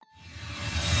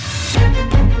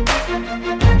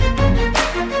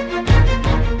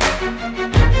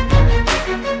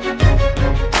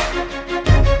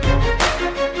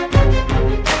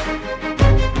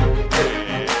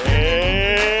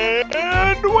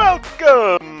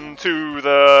Welcome to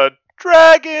the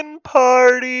Dragon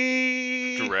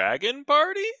Party! Dragon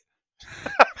Party?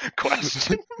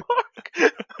 Question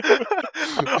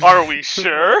mark? Are we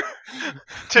sure?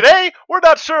 Today, we're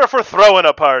not sure if we're throwing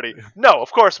a party. No,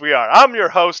 of course we are. I'm your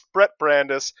host, Brett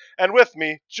Brandis, and with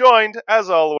me, joined, as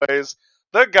always,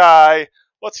 the guy.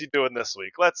 What's he doing this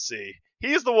week? Let's see.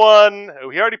 He's the one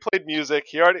he already played music.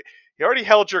 He already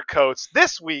held your coats.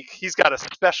 This week, he's got a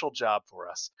special job for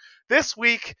us. This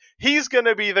week, he's going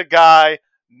to be the guy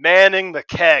manning the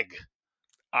keg.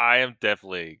 I am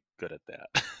definitely good at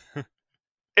that.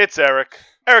 It's Eric.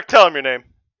 Eric, tell him your name.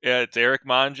 Yeah, it's Eric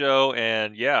Monjo,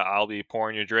 and yeah, I'll be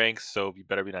pouring your drinks, so you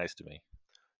better be nice to me.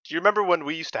 Do you remember when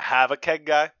we used to have a keg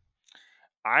guy?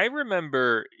 I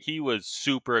remember he was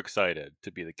super excited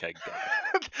to be the keg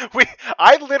guy.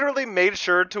 I literally made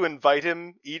sure to invite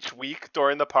him each week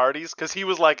during the parties because he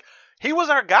was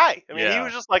our guy. I mean, he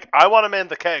was just like, I want to man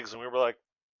the kegs, and we were like,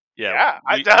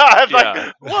 like,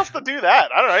 who wants to do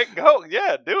that? All right, go,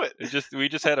 yeah, do it. We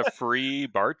just had a free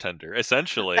bartender,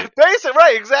 essentially. Basic,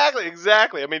 right?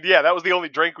 Exactly. I mean, yeah, that was the only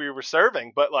drink we were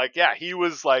serving, but like, yeah, he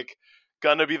was like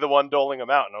gonna be the one doling them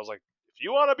out, and I was like, if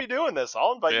you want to be doing this,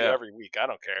 I'll invite you every week. I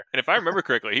don't care. And if I remember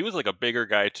correctly, he was like a bigger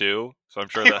guy too, so I'm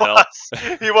sure that helps.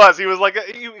 He was like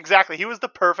exactly. He was the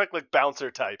perfect like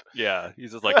bouncer type. Yeah,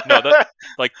 he's just like, no,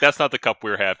 that's not the cup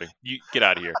we're having. You get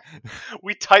out of here.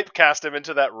 We typecast him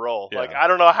into that role. Yeah. Like I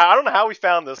don't know how we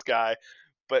found this guy,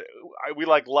 but we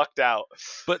like lucked out.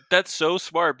 But that's so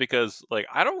smart because like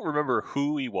I don't remember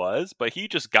who he was, but he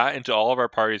just got into all of our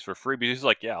parties for free because he's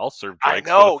like, yeah, I'll serve drinks.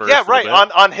 I know. For the first right. little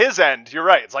bit. On his end, you're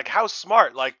right. It's like how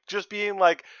smart. Like just being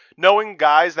like knowing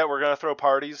guys that were gonna throw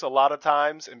parties a lot of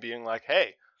times and being like,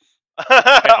 hey.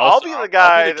 I'll be the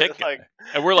guy. I'll be the keg guy.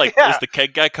 And we're like, is the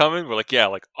keg guy coming? We're like, yeah,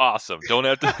 like awesome. Don't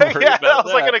have to worry about that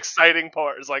was like an exciting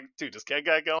part. It's like, dude, is keg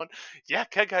guy going? Yeah,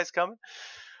 keg guy's coming.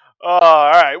 All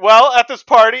right. Well, at this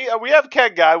party, we have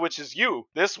keg guy, which is you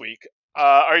this week.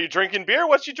 Are you drinking beer?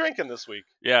 What you drinking this week?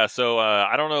 Yeah, so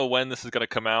I don't know when this is going to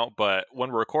come out, but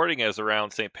when we're recording is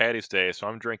around St. Patty's Day, so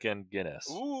I'm drinking Guinness.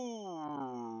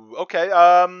 Ooh,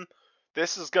 okay.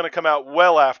 This is going to come out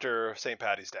well after St.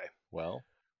 Patty's Day. Well,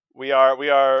 we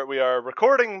are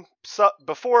recording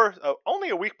before only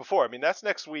a week before. I mean, that's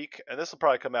next week, and this will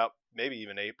probably come out maybe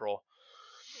even April.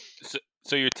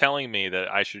 So you're telling me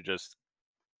that I should just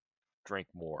drink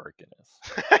more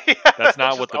Guinness? That's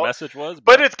not what the message was.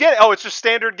 But it's Guinness. Oh, it's just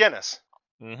standard Guinness.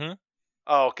 Mm-hmm.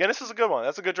 Oh, Guinness is a good one.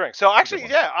 That's a good drink. So actually,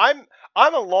 yeah,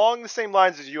 I'm along the same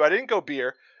lines as you. I didn't go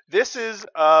beer. This is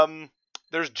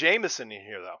there's Jameson in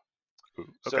here though.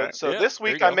 Okay. So this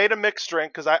week I made a mixed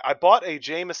drink because I bought a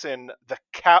Jameson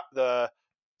the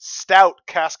stout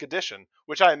cask edition,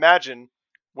 which I imagine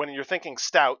when you're thinking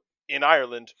stout in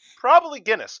Ireland, probably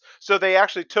Guinness. So they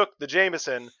actually took the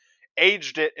Jameson,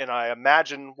 aged it in I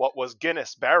imagine what was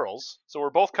Guinness barrels. So we're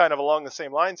both kind of along the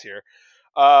same lines here.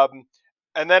 And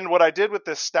then what I did with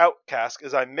this stout cask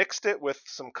is I mixed it with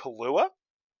some Kahlua.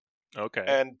 Okay.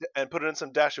 And put it in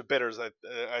some dash of bitters.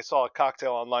 I saw a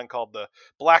cocktail online called the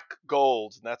Black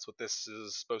Gold, and that's what this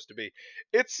is supposed to be.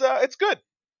 It's good.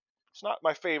 It's not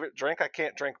my favorite drink. I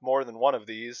can't drink more than one of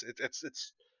these.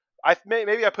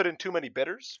 Maybe I put in too many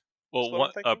bitters.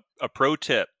 Well, a pro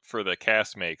tip for the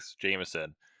cask makes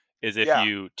Jameson is if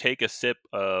you take a sip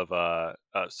of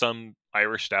some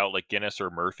Irish stout like Guinness or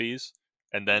Murphy's,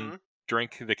 and then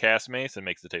drink the cask mace, it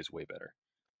makes it taste way better.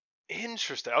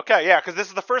 Interesting. Okay, yeah, because this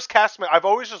is the first caskmate. I've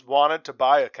always just wanted to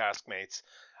buy a caskmates.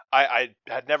 I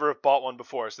had never bought one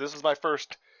before, so this is my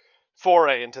first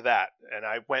foray into that. And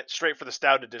I went straight for the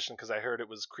stout edition because I heard it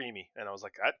was creamy, and I was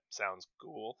like, that sounds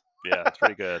cool. Yeah, it's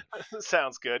pretty good.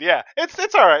 Sounds good. Yeah, it's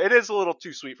all right. It is a little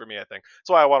too sweet for me, I think. That's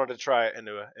why I wanted to try it in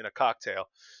a cocktail.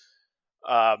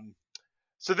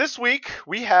 So this week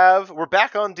we're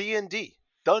back on D&D.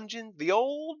 The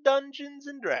old Dungeons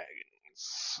and Dragons.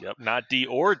 Yep, not D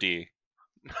or D.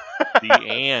 D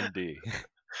and D.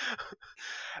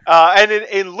 And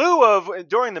in lieu of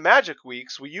during the Magic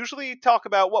Weeks, we usually talk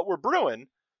about what we're brewing.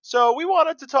 So we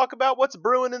wanted to talk about what's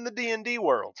brewing in the D&D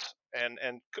world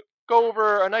and go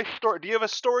over a nice story. Do you have a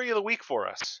story of the week for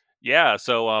us? Yeah,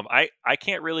 so I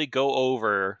can't really go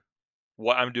over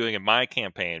what I'm doing in my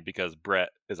campaign because Brett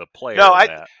is a player. No,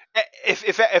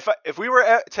 if we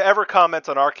were to ever comment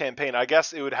on our campaign, I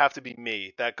guess it would have to be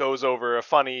me that goes over a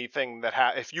funny thing that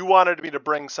if you wanted me to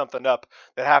bring something up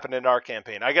that happened in our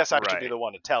campaign, I guess I should be the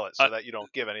one to tell it so that you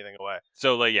don't give anything away.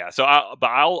 So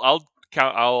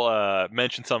I'll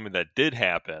mention something that did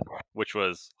happen, which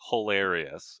was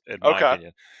hilarious in my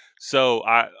opinion. So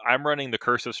I'm running the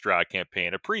Curse of Strahd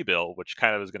campaign, a pre-bill, which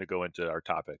kind of is going to go into our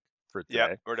topic for today.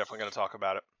 Yeah, we're definitely going to talk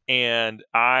about it. And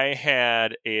I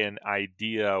had an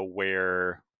idea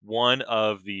where one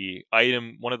of the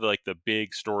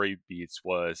big story beats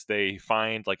was they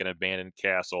find like an abandoned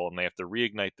castle and they have to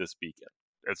reignite this beacon.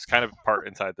 It's kind of part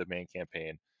inside the main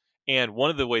campaign. And one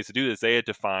of the ways to do this, they had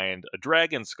to find a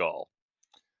dragon skull.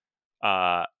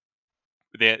 And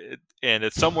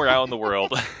it's somewhere out in the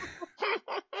world.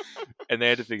 And they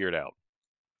had to figure it out.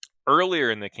 Earlier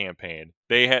in the campaign,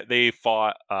 they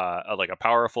fought like a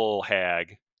powerful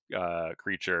hag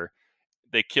creature.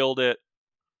 They killed it.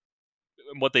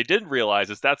 What they didn't realize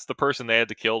is that's the person they had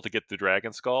to kill to get the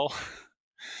dragon skull.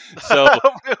 So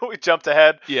we jumped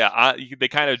ahead. Yeah, they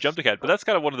kind of jumped ahead, but that's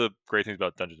kind of one of the great things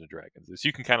about Dungeons and Dragons is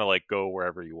you can kind of like go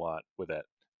wherever you want with it.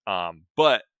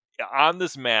 But on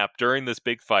this map during this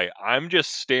big fight, I'm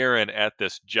just staring at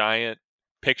this giant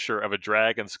picture of a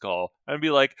dragon skull and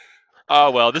be like, oh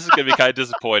well, this is gonna be kind of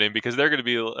disappointing because they're gonna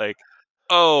be like,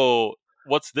 oh,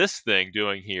 what's this thing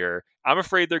doing here? I'm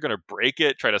afraid they're gonna break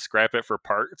it, try to scrap it for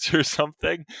parts or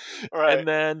something. Right. And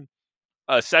then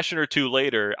a session or two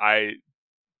later, I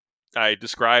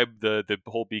describe the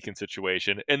whole beacon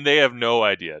situation, and they have no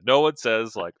idea. No one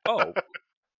says like, "Oh,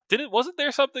 wasn't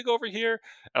there something over here?"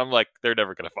 And I'm like, they're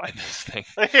never gonna find this thing.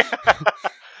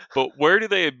 But where do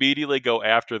they immediately go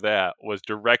after that was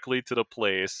directly to the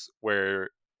place where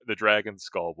the dragon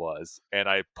skull was, and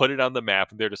I put it on the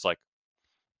map, and they're just like,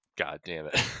 "God damn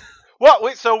it!" Well,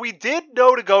 wait, so we did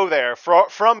know to go there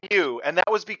from you, and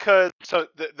that was because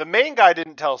the main guy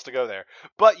didn't tell us to go there,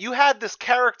 but you had this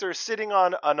character sitting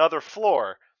on another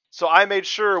floor, so I made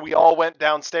sure we all went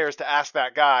downstairs to ask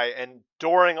that guy, and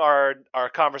during our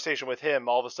conversation with him,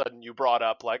 all of a sudden you brought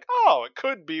up like, oh, it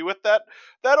could be with that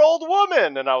old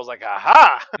woman, and I was like,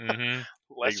 aha, Mm-hmm.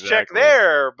 let's check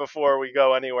there before we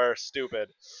go anywhere stupid.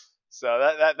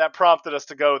 So that prompted us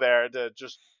to go there to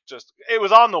just it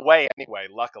was on the way anyway,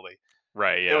 luckily.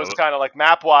 Right, yeah. It was kind of like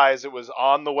map-wise, it was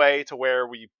on the way to where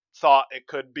we thought it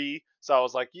could be. So I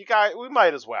was like, you guys, we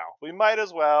might as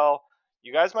well.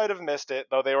 You guys might have missed it,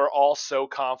 though they were all so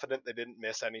confident they didn't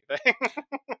miss anything.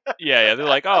 Yeah, they're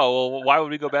like, oh, well, why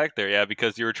would we go back there? Yeah,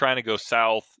 because you were trying to go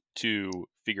south to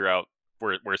figure out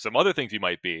where some other things you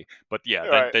might be. But yeah,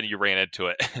 Right. then you ran into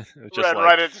it.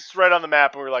 It's right on the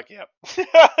map, and we were like, yep.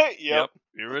 Yep,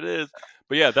 here it is.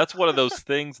 But yeah, that's one of those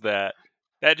things that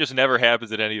just never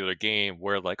happens in any other game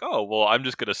where like, oh, well, I'm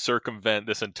just going to circumvent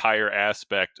this entire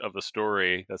aspect of the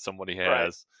story that somebody has.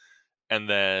 Right. And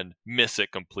then miss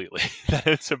it completely.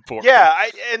 It's important. Yeah,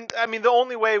 I mean the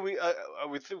only way we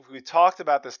talked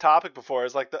about this topic before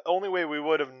is like the only way we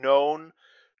would have known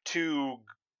to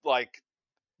like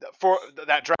for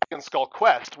that Dragon Skull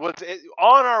quest was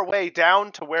on our way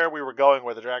down to where we were going,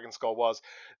 where the Dragon Skull was.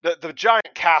 The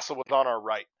giant castle was on our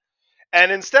right, and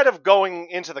instead of going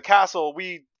into the castle,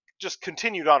 we just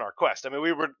continued on our quest. I mean,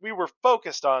 we were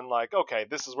focused on like, okay,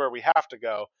 this is where we have to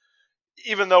go.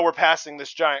 Even though we're passing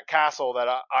this giant castle that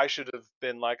I should have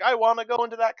been like, I want to go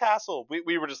into that castle.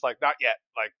 We were just like, not yet.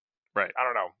 Like, right. I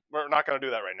don't know. We're not going to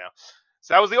do that right now.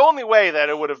 So that was the only way that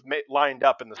it would have lined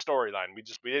up in the storyline. We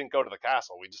didn't go to the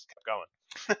castle. We just kept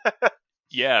going.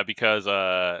 Yeah, because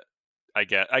I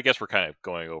guess we're kind of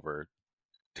going over.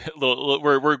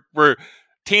 We're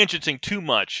tangenting too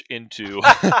much into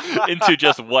into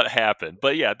just what happened.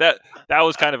 But yeah, that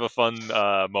was kind of a fun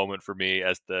moment for me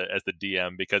as the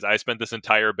DM, because I spent this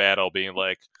entire battle being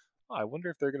like, oh, I wonder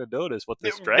if they're going to notice what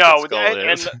this dragon skull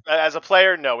is. And as a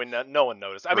player, no one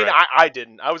noticed. I mean, right. I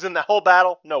didn't. I was in the whole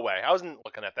battle. No way. I wasn't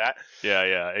looking at that. Yeah,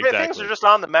 exactly. Things are just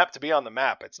on the map to be on the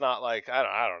map. It's not like I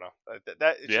don't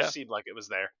know. It just seemed like it was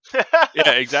there.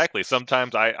 Yeah, exactly.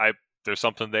 Sometimes I there's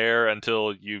something there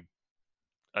until you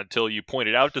point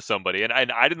it out to somebody, and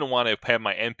I didn't want to have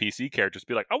my NPC characters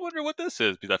be like, I wonder what this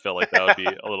is, because I felt like that would be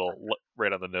a little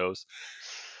right on the nose.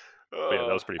 But yeah,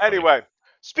 that was pretty funny. Anyway,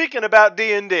 speaking about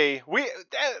D&D,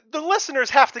 the listeners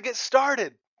have to get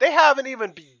started. They haven't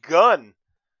even begun.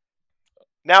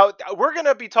 Now, we're going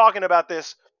to be talking about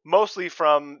this mostly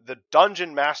from the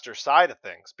Dungeon Master side of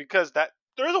things, because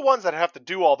they're the ones that have to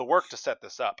do all the work to set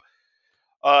this up.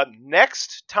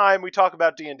 Next time we talk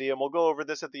about D&D, and we'll go over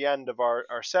this at the end of our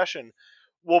session,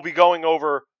 we'll be going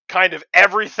over kind of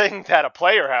everything that a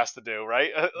player has to do, right?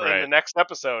 In the next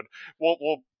episode,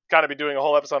 we'll kind of be doing a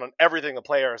whole episode on everything the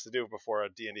player has to do before a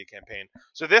D&D campaign.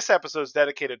 So this episode is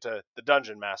dedicated to the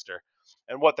Dungeon Master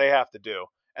and what they have to do.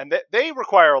 And they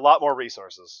require a lot more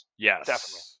resources. Yes.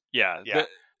 Definitely. Yeah.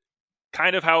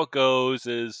 Kind of how it goes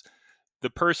is the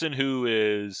person who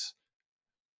is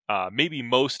maybe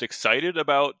most excited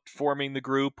about forming the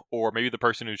group, or maybe the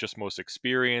person who's just most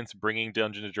experienced bringing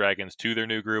Dungeons & Dragons to their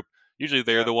new group, Usually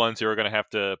they're the ones who are going to have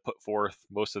to put forth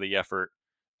most of the effort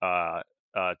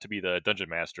to be the dungeon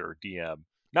master or DM.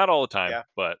 Not all the time,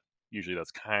 but usually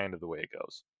that's kind of the way it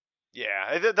goes.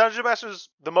 Yeah, the dungeon master's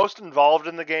the most involved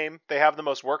in the game. They have the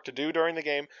most work to do during the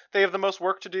game. They have the most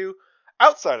work to do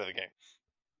outside of the game.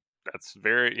 That's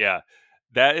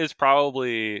that is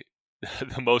probably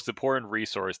the most important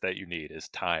resource that you need is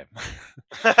time.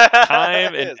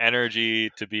 Time and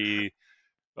energy to be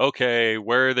okay,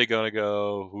 where are they going to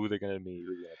go? Who are they going to meet?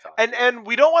 Who are they going to talk to? And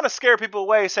we don't want to scare people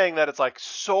away saying that it's like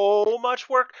so much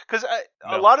work, because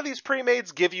a lot of these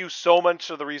pre-mades give you so much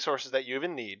of the resources that you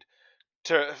even need.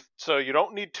 So you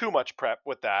don't need too much prep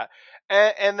with that.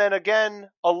 And then again,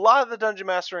 a lot of the dungeon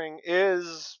mastering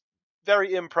is very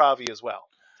improv-y as well.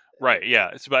 Right, yeah.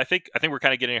 So, but I think we're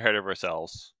kind of getting ahead of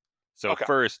ourselves. So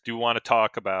first, do you want to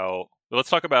talk about... Let's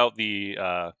talk about the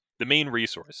main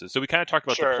resources. So we kind of talked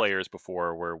about the players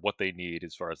before, where what they need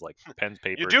as far as like pens,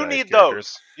 paper. You do need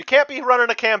those. You can't be running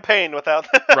a campaign without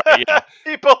that. Right, yeah.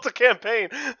 He built a campaign.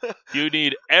 You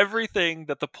need everything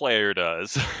that the player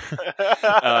does.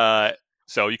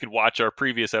 So you could watch our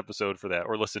previous episode for that,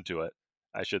 or listen to it,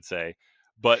 I should say.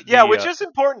 But which is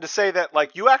important to say that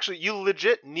like you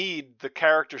legit need the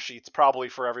character sheets probably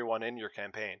for everyone in your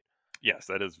campaign. Yes,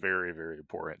 that is very, very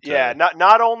important. Yeah,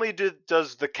 not only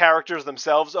does the characters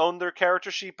themselves own their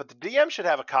character sheet, but the DM should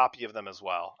have a copy of them as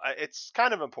well. It's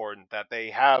kind of important that they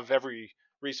have every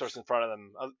resource in front of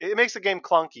them. It makes the game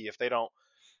clunky if they don't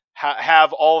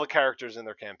have all the characters in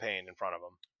their campaign in front of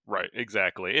them. Right,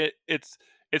 exactly.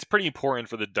 It's pretty important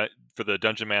for the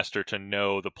dungeon master to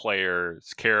know the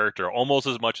player's character almost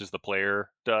as much as the player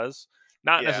does.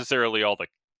 Not necessarily all the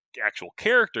actual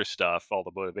character stuff, all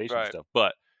the motivation stuff,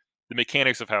 but the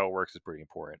mechanics of how it works is pretty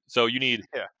important. So you need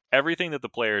everything that the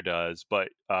player does, but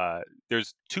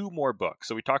there's 2 more books.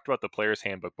 So we talked about the player's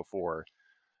handbook before,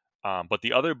 but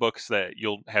the other books that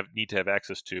you'll need to have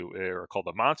access to are called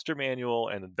the Monster Manual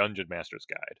and the Dungeon Master's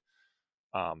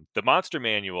Guide. The Monster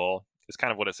Manual is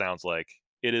kind of what it sounds like.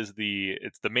 It's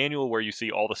the manual where you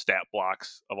see all the stat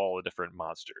blocks of all the different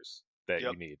monsters that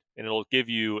you need, and it'll give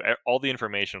you all the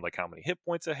information of like how many hit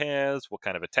points it has, what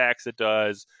kind of attacks it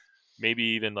does, maybe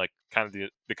even like kind of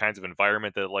the kinds of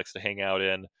environment that it likes to hang out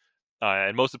in,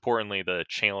 and most importantly the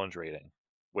challenge rating,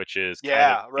 which is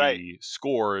kind of the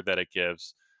score that it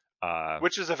gives.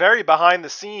 Which is a very behind the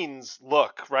scenes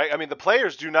look, right? I mean, the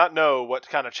players do not know what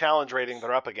kind of challenge rating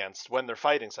they're up against when they're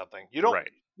fighting something. You don't,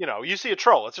 you see a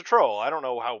troll, it's a troll. I don't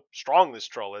know how strong this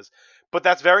troll is, but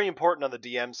that's very important on the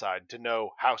DM side to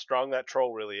know how strong that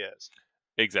troll really is.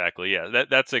 Exactly. Yeah.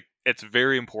 It's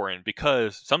very important,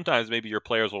 because sometimes maybe your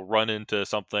players will run into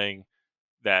something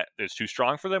that is too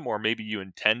strong for them, or maybe you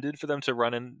intended for them to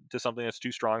run into something that's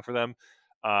too strong for them.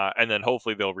 And then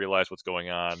hopefully they'll realize what's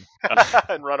going on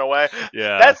and run away.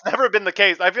 Yeah, that's never been the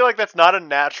case. I feel like that's not a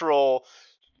natural,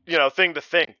 thing to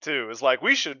think too. Is like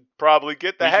we should probably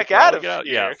get the heck out of here.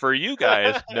 Yeah, for you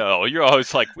guys, no, you're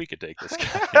always like we could take this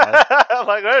guy. I'm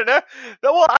like, I don't know.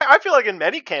 Well, I feel like in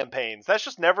many campaigns, that's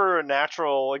just never a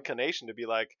natural inclination to be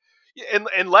like,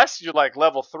 unless you're like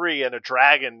level 3 and a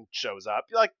dragon shows up.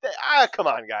 You're like, come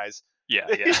on, guys. Yeah.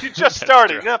 You just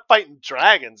started. You're not fighting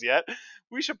dragons yet.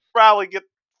 We should probably get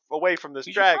away from this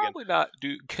dragon. Probably not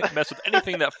mess with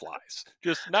anything that flies.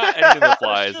 Just not anything that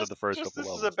flies at the first couple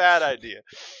levels. This is a bad idea.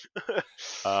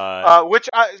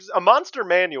 A monster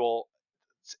manual.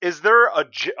 Is there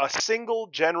a single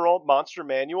general monster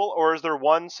manual, or is there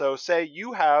one? So say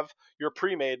you have your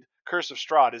pre-made Curse of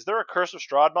Strahd. Is there a Curse of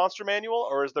Strahd monster manual,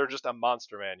 or is there just a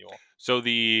monster manual? So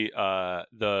the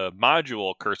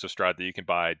module Curse of Strahd that you can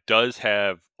buy does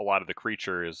have a lot of the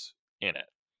creatures in it.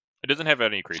 It doesn't have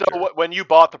any creature. So when you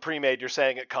bought the pre-made, you're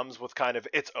saying it comes with kind of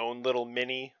its own little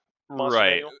mini monster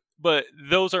manual? But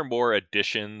those are more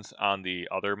additions on the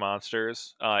other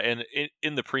monsters. And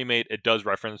in the pre-made, it does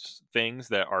reference things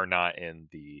that are not in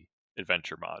the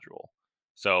adventure module.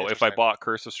 So if I bought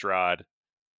Curse of Strahd,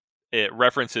 it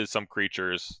references some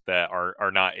creatures that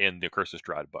are not in the Curse of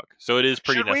Strahd book. So it is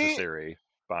pretty necessary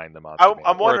buying the monster manual.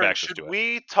 I'm wondering, should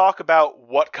we talk about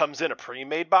what comes in a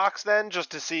pre-made box then,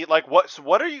 just to see like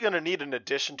what are you going to need in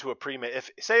addition to a pre-made?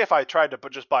 If I tried to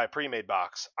just buy a pre-made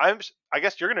box, I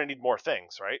guess you're going to need more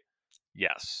things, right?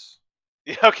 Yes.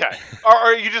 Okay. Or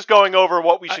are you just going over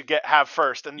what we should have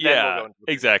first, and then we'll go into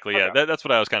the exactly. Okay. Yeah, that's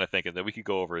what I was kind of thinking, that we could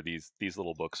go over these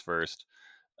little books first.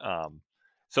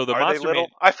 So the monster little?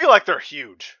 I feel like they're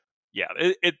huge. Yeah,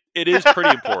 it is pretty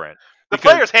important. The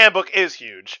player's handbook is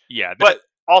huge. Yeah, but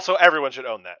also everyone should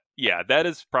own that. Yeah, that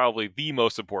is probably the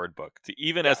most important book to,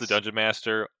 even as the dungeon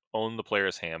master, own the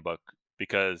player's handbook,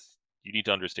 because you need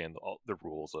to understand the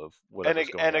rules of whatever's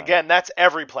going on. And again, that's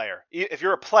every player. If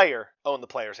you're a player, own the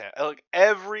player's handbook. Like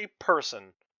every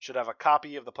person should have a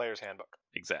copy of the player's handbook.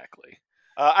 Exactly.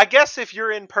 I guess if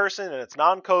you're in person and it's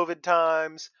non-COVID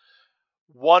times,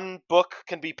 one book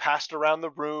can be passed around the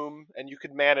room, and you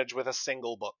could manage with a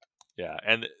single book. Yeah,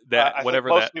 and that I whatever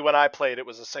think mostly when I played, it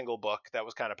was a single book that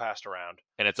was kind of passed around,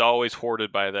 and it's always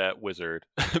hoarded by that wizard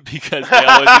because they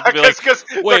always need to be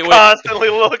like, wait, constantly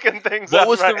looking things. What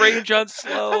was the range on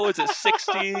slow? Is it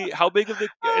 60? How big is it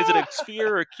a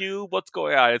sphere or a cube? What's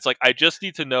going on? It's like I just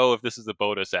need to know if this is a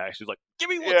bonus action. It's like, give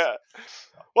me one. Yeah.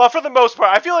 Well, for the most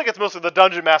part, I feel like it's mostly the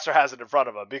dungeon master has it in front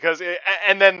of him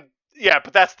and then. Yeah,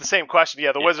 but that's the same question.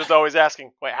 Yeah, the wizard's always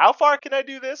asking, wait, how far can I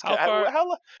do this? How far?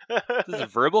 Does there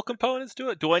verbal components to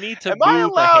it? Do I need to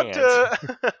move my hands?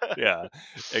 Yeah,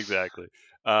 exactly.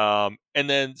 And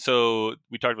then, so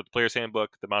we talked about the player's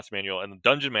handbook, the monster manual, and the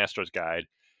dungeon master's guide.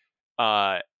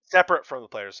 Separate from the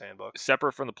player's handbook.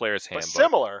 But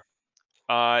similar.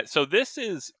 So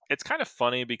it's kind of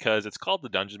funny because it's called the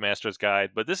Dungeon Master's Guide,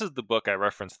 but this is the book I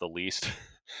referenced the least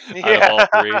out of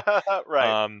all three.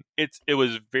 Right. It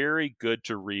was very good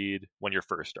to read when you're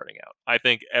first starting out. I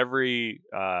think every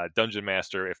Dungeon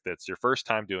Master, if it's your first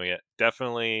time doing it,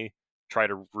 definitely try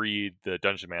to read the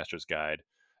Dungeon Master's Guide.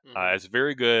 It's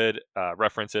very good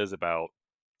references about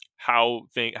how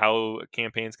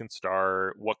campaigns can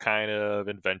start, what kind of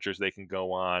adventures they can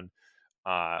go on.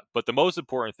 But the most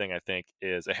important thing, I think,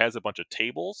 is it has a bunch of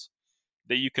tables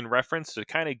that you can reference to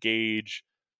kind of gauge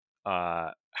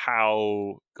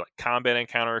how combat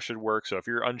encounters should work. So if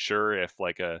you're unsure if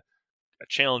like a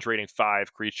challenge rating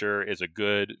 5 creature is a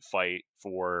good fight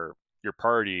for your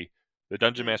party, the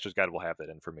Dungeon Master's Guide will have that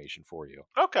information for you.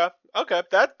 Okay.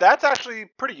 That's actually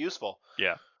pretty useful.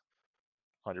 Yeah,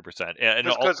 100%.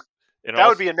 And that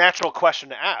would be a natural question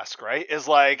to ask, right? Is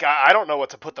like, I don't know what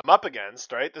to put them up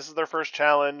against, right? This is their first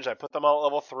challenge. I put them out at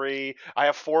level 3. I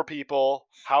have 4 people.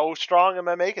 How strong am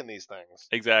I making these things?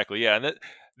 Exactly, yeah. And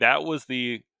that was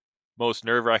the most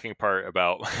nerve-wracking part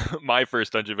about my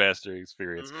first Dungeon Master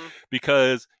experience.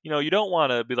 Because, you don't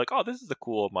want to be like, oh, this is a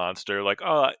cool monster. Like,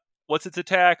 oh, what's its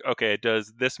attack? Okay, it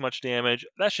does this much damage.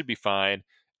 That should be fine.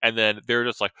 And then they're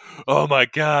just like, oh my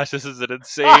gosh, this is an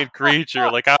insane creature.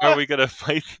 Like, how are we going to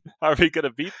fight? How are we going to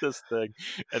beat this thing?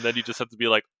 And then you just have to be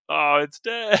like, oh, it's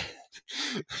dead.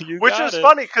 Which is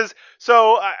funny because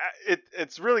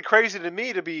it's really crazy to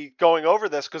me to be going over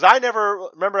this because I never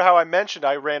remember how I mentioned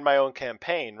I ran my own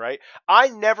campaign, right? I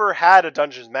never had a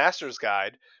Dungeons Master's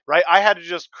Guide, right? I had to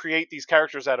just create these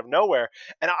characters out of nowhere.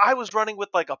 And I was running with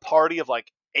like a party of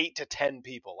like 8 to 10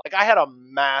 people. Like I had a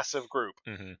massive group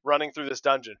running through this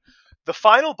dungeon. The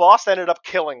final boss ended up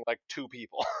killing like 2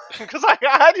 people because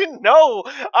I didn't know.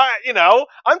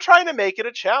 I'm trying to make it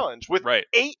a challenge with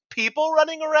 8 people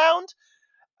running around.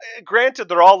 Granted,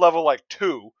 they're all level like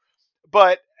 2,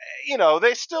 but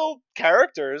they still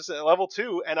characters at level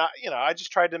 2, and I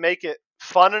just tried to make it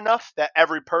fun enough that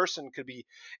every person could be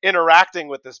interacting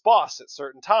with this boss at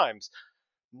certain times.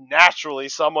 Naturally,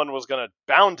 someone was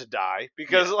bound to die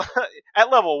because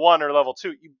at level 1 or level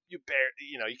 2, you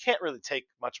can't really take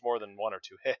much more than 1 or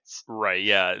 2 hits. Right.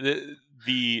 Yeah.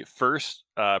 The first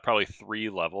probably 3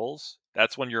 levels,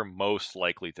 that's when you're most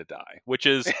likely to die, which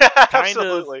is kind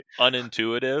of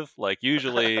unintuitive. Like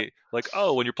usually, like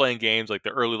when you're playing games like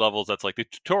the early levels, that's like the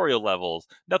tutorial levels.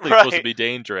 Nothing's supposed to be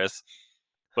dangerous.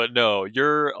 But no,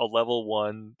 you're a level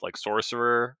 1 like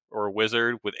sorcerer or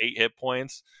wizard with 8 hit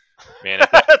points. Man,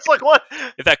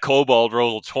 if that kobold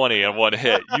rolls 20 on 1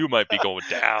 hit, you might be going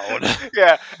down.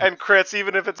 Yeah, and crits,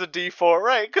 even if it's a D4,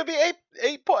 right? It could be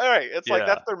 8 points. Right, it's like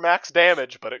that's their max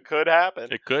damage, but it could happen.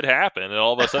 It could happen, and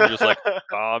all of a sudden, you're just like,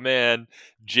 oh man,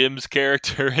 Jim's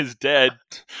character is dead.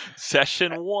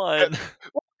 Session 1.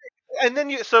 And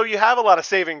then you have a lot of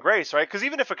saving grace, right? Because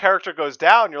even if a character goes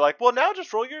down, you're like, well, now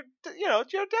just roll your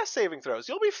death saving throws.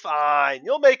 You'll be fine.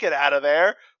 You'll make it out of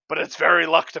there. But it's very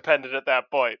luck dependent at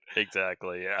that point.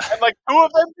 Exactly, yeah. And like 2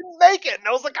 of them didn't make it, and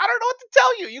I was like, I don't know what to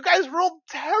tell you. You guys rolled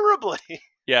terribly.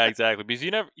 Yeah, exactly. Because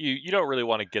you don't really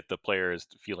want to get the players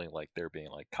feeling like they're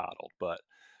being like coddled. But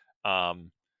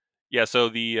yeah. So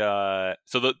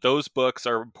those books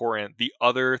are important. The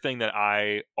other thing that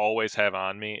I always have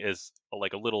on me is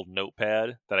like a little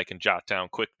notepad that I can jot down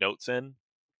quick notes in.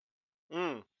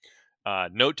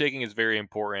 Note taking is very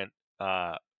important.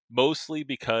 Mostly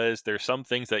because there's some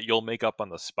things that you'll make up on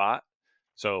the spot.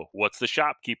 So, what's the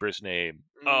shopkeeper's name?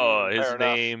 His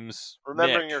name's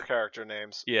remembering Nick. Your character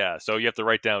names. Yeah, so you have to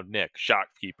write down Nick,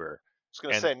 shopkeeper. I was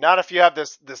going to say, not if you have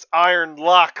this iron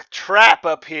lock trap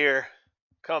up here.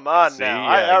 Come on now.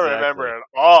 Yeah, I remember it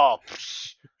all.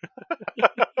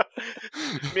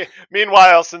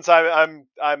 Meanwhile, since I'm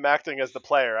acting as the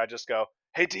player, I just go,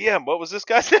 "Hey DM, what was this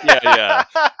guy's name?" Yeah.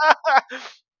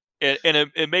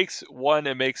 And it makes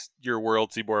your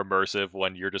world seem more immersive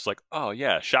when you're just like, oh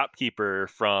yeah, shopkeeper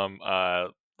from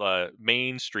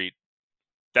Main Street.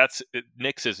 That's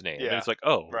Nick's his name. And Yeah. it's like,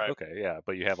 oh, Right. okay, yeah,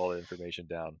 but you have all the information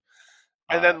down.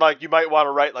 And then like you might want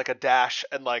to write like a dash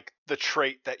and like the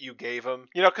trait that you gave him,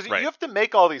 because Right. you have to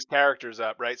make all these characters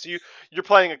up, right? So you're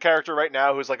playing a character right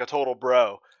now who's like a total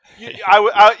bro.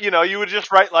 You would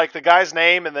just write like the guy's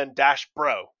name and then dash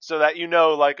bro, so that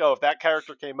like, oh, if that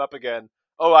character came up again,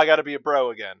 oh, I got to be a bro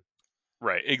again.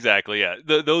 Right. Exactly. Yeah.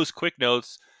 Those quick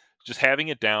notes, just having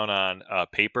it down on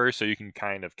paper so you can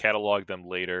kind of catalog them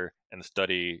later and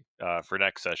study for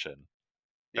next session.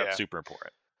 That's super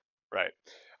important. Right.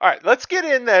 All right, let's get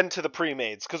in then to the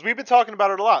pre-mades, because we've been talking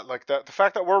about it a lot. Like the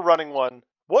fact that we're running one.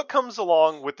 What comes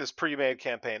along with this pre-made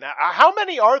campaign? How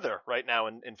many are there right now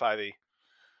in 5e?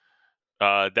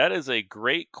 That is a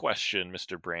great question,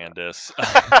 Mr. Brandis.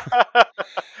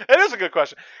 It is a good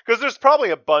question, because there's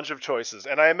probably a bunch of choices,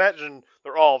 and I imagine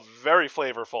they're all very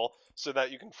flavorful, so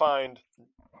that you can find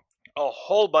a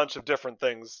whole bunch of different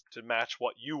things to match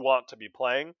what you want to be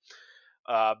playing.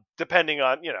 Depending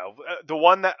on the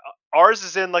one that ours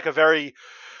is in, like a very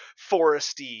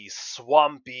foresty,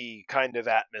 swampy kind of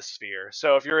atmosphere.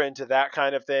 So if you're into that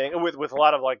kind of thing, with a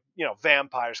lot of like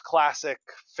vampires, classic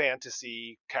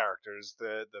fantasy characters,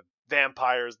 the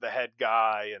vampire's the head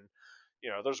guy, and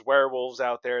there's werewolves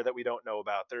out there that we don't know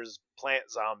about. There's plant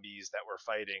zombies that we're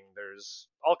fighting. There's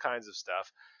all kinds of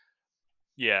stuff.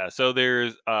 Yeah, so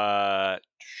there's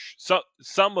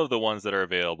some of the ones that are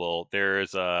available.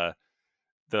 There's the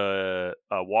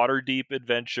Waterdeep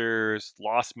Adventures,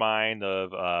 Lost Mine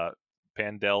of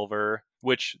Pandelver,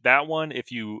 which that one,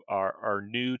 if you are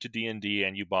new to D&D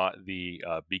and you bought the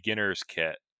beginner's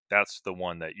kit, that's the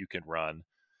one that you can run.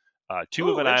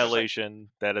 Two of Annihilation,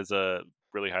 that is a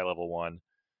really high level one.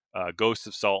 Ghosts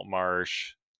of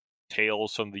Saltmarsh,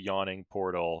 Tales from the Yawning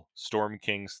Portal, Storm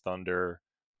King's Thunder,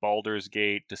 Baldur's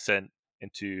Gate, Descent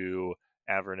into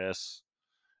Avernus,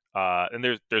 and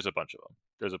there's a bunch of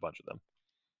them.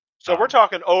 So we're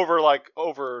talking over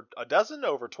a dozen,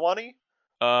 over 20?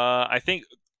 I think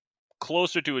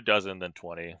closer to a dozen than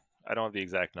 20. I don't have the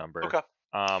exact number. Okay.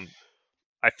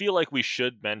 I feel like we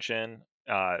should mention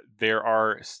there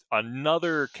are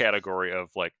another category of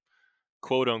like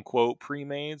quote unquote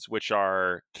pre-mades, which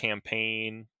are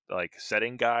campaign like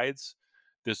setting guides.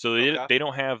 So they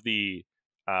don't have the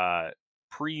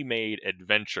pre-made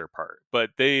adventure part,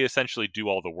 but they essentially do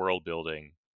all the world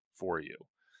building for you.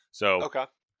 So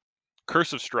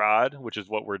Curse of Strahd, which is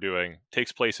what we're doing,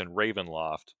 takes place in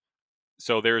Ravenloft.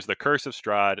 So there's the Curse of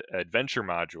Strahd adventure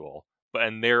module,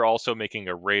 and they're also making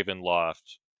a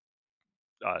Ravenloft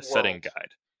setting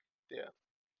guide.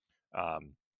 Yeah.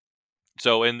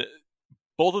 So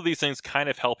both of these things kind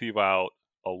of help you out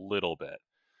a little bit.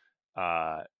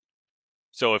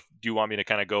 So do you want me to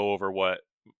kind of go over what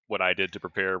I did to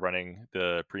prepare running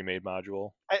the pre-made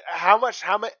module? How much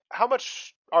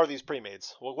are these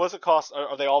pre-mades? What does it cost?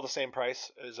 Are they all the same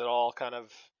price? Is it all kind of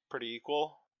pretty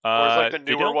equal? Or is like the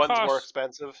newer ones more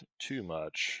expensive? Too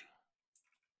much.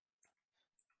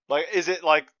 Like, is it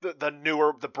like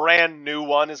the brand new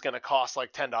one is going to cost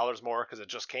like $10 more because it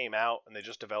just came out and they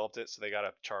just developed it, so they got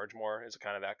to charge more? Is it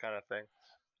kind of that kind of thing?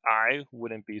 I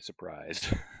wouldn't be surprised.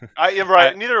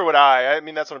 Neither would I. I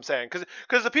mean, that's what I'm saying.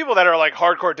 Because the people that are like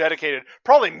hardcore dedicated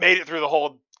probably made it through the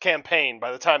whole campaign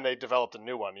by the time they developed a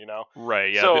new one,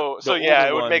 Right, yeah. So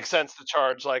it would make sense to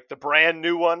charge like the brand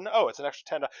new one. Oh, it's an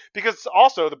extra $10. Because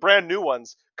also the brand new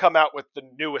ones come out with the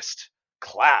newest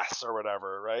class or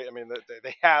whatever, right? I mean,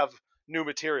 they have new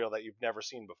material that you've never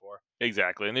seen before.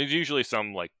 Exactly. And there's usually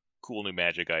some like cool new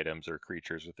magic items or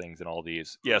creatures or things in all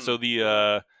these. Yeah, so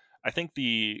the I think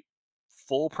the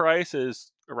full price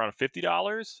is around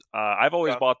 $50. I've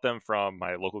always bought them from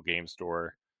my local game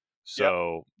store,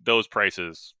 so those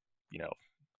prices,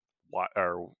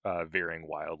 are varying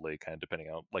wildly, kind of depending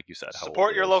on, like you said, how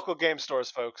support your local game stores,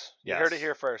 folks. You heard it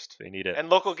here first. They need it. And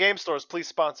local game stores, please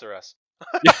sponsor us.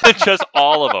 Just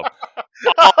all of them.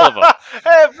 All of them.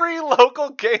 Every local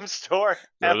game store.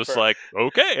 They're just like,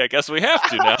 okay, I guess we have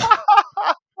to now.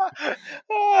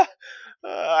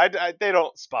 They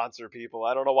don't sponsor people.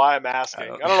 I don't know why I'm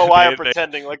asking. I don't know why I'm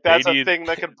pretending like that's a thing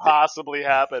that could possibly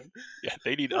happen. Yeah,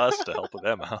 they need us to help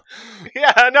them out.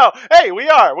 Yeah, no. Hey, we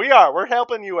are. We're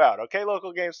helping you out. Okay,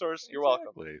 local game stores, you're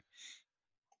welcome.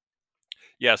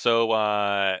 Yeah. So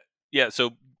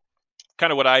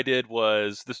kind of what I did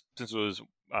was this, since it was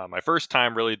my first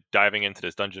time really diving into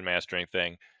this dungeon mastering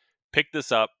thing, picked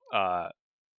this up,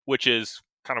 which is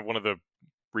kind of one of the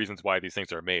reasons why these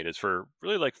things are made is for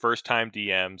really like first time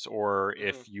DMs, or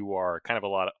if you are kind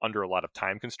of under a lot of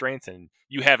time constraints and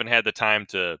you haven't had the time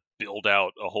to build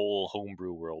out a whole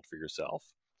homebrew world for yourself.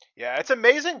 Yeah, it's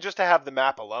amazing just to have the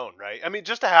map alone, right? I mean,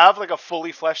 just to have like a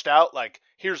fully fleshed out, like,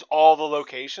 here's all the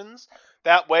locations.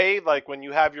 That way, like, when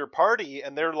you have your party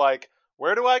and they're like,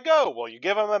 where do I go? Well, you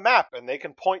give them a map and they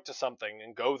can point to something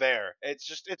and go there.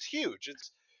 It's huge.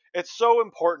 It's so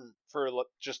important for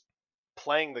just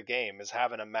playing the game, is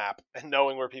having a map and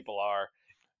knowing where people are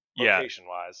location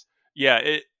wise. Yeah,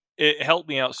 it helped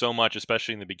me out so much,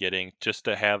 especially in the beginning, just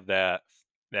to have that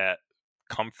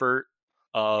comfort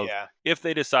of if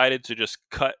they decided to just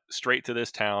cut straight to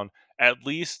this town, at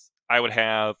least I would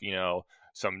have,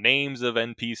 some names of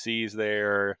NPCs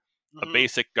there, a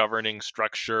basic governing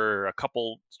structure, a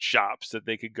couple shops that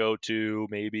they could go to,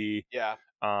 maybe. Yeah.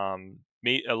 A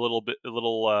little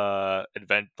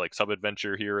event, like sub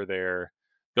adventure here or there.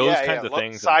 Those kinds of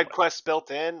things. Side quests built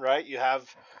in, right? You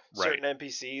have certain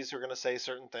NPCs who are going to say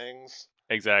certain things.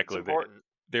 Exactly. It's important.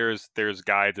 There's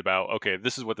guides about, okay,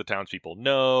 this is what the townspeople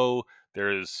know.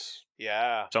 There's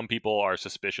some people are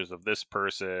suspicious of this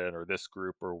person or this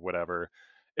group or whatever.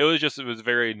 It was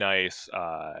very nice,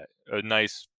 a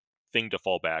nice thing to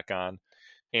fall back on.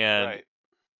 And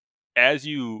as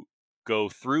you go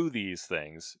through these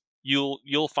things,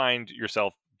 you'll find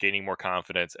yourself gaining more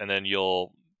confidence, and then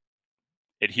you'll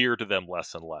adhere to them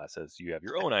less and less as you have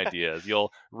your own ideas.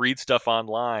 You'll read stuff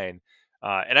online,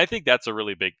 and I think that's a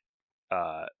really big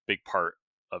part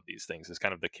of these things, is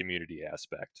kind of the community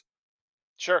aspect.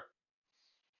 Sure.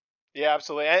 Yeah,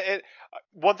 absolutely.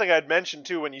 One thing I'd mention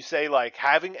too, when you say like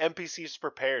having NPCs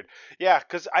prepared,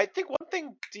 because I think one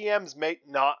thing DMs may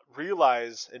not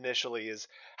realize initially is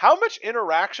how much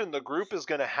interaction the group is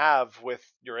going to have with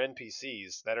your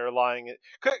NPCs that are lying.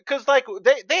 Because like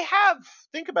they have,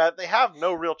 think about it, they have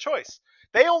no real choice.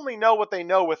 They only know what they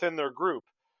know within their group,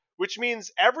 which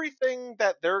means everything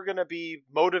that they're going to be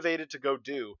motivated to go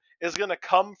do is going to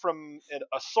come from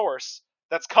a source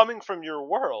that's coming from your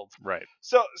world. Right.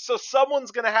 So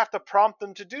someone's going to have to prompt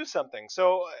them to do something.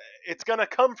 So it's going to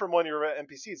come from one of your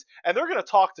NPCs. And they're going to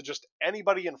talk to just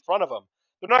anybody in front of them.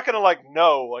 They're not going to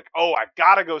know, oh, I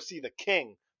got to go see the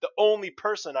king. The only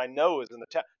person I know is in the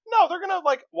town. No, they're going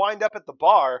to wind up at the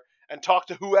bar and talk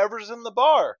to whoever's in the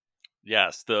bar.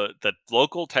 Yes, the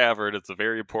local tavern, it's a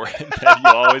very important that you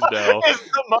always know. It's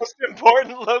the most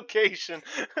important location.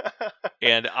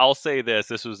 And I'll say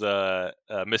this was a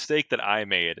mistake that I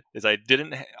made, is I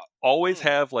didn't always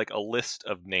have a list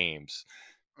of names.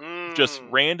 Just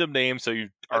random names, so you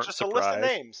aren't just surprised. A list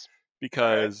of names.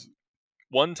 Because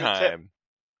one time,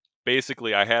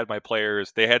 basically I had my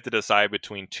players, they had to decide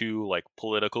between two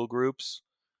political groups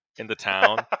in the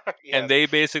town. And they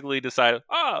basically decided,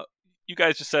 you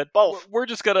guys just said, both. We're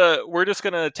just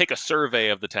gonna take a survey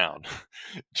of the town.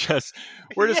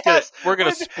 We're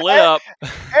gonna split up,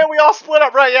 and we all split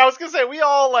up, right? Yeah, I was gonna say we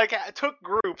all took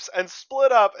groups and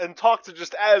split up and talked to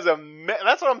just as a.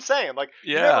 That's what I'm saying.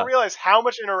 You never realize how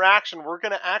much interaction we're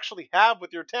gonna actually have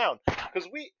with your town, because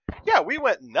we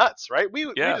went nuts, right?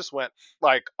 We just went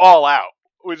all out.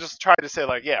 We just tried to say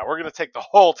we're gonna take the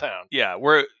whole town. Yeah,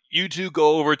 you two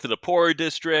go over to the poor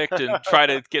district and try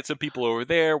to get some people over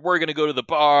there. We're going to go to the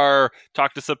bar,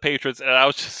 talk to some patrons. And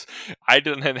I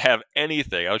didn't have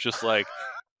anything. I was just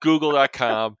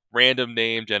Google.com, random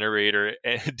name generator,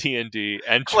 D&D,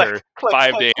 enter, click,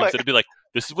 5 names. And it'd be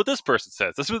this is what this person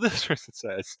says. This is what this person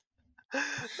says.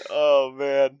 Oh,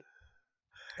 man.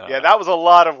 Yeah, that was a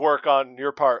lot of work on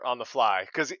your part on the fly.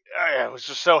 Because it was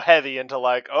just so heavy into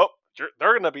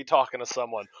they're going to be talking to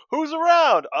someone. Who's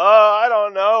around? I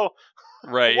don't know.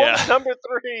 Right, What's number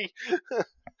 3?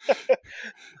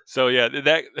 So,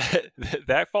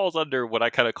 that falls under what I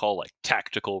kind of call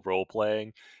tactical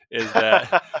role-playing, is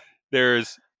that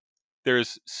there's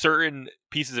certain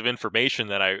pieces of information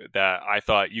that I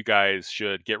thought you guys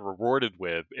should get rewarded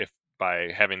with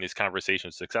by having these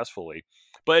conversations successfully.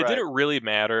 But it didn't really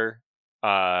matter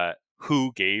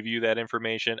who gave you that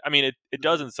information. I mean, it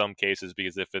does in some cases,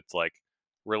 because if it's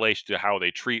relation to how they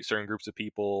treat certain groups of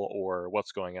people or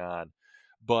what's going on.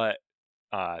 But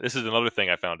this is another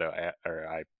thing I found out, or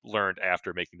I learned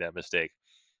after making that mistake,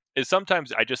 is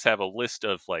sometimes I just have a list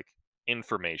of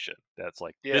information that's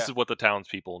this is what the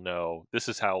townspeople know. This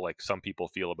is how some people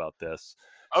feel about this.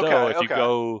 So if you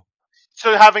go.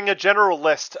 So having a general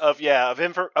list of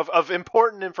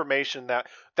important information that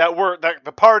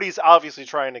the party's obviously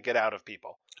trying to get out of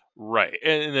people. Right.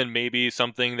 And then maybe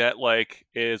something that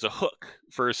is a hook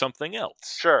for something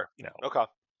else. Sure. Okay.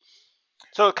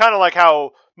 So kind of like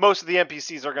how most of the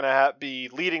NPCs are going to be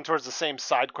leading towards the same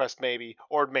side quest, maybe,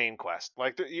 or main quest.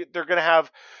 Like they're going to have,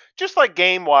 just like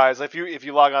game wise, if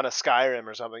you log on to Skyrim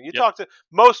or something, you Yep. talk to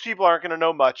most people aren't going to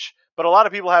know much, but a lot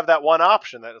of people have that one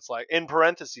option that it's like in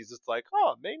parentheses, it's like,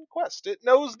 oh, main quest, it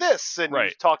knows this, and you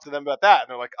Right. talk to them about that, and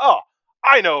they're like, oh,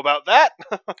 I know about that.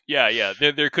 Yeah.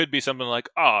 There could be something like,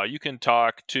 oh, you can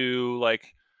talk to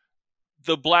like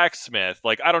the blacksmith.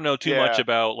 Like, I don't know too much Yeah,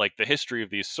 about like the history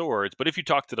of these swords, but if you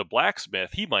talk to the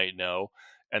blacksmith, he might know.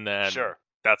 And then sure.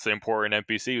 that's the important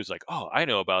NPC who's like, oh, I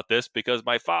know about this because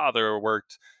my father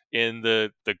worked in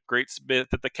the great smith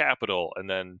at the Capitol. And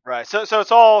then Right. So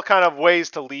it's all kind of ways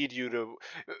to lead you to,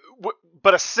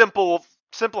 but a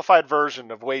simplified version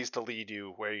of ways to lead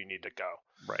you where you need to go.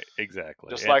 right, exactly.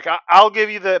 Just And like I'll give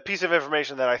you the piece of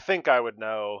information that I think I would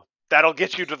know. That'll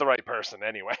get you to the right person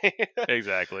anyway.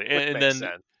 exactly. Which And makes then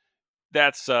sense.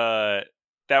 that's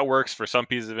that works for some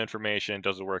pieces of information,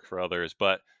 doesn't work for others.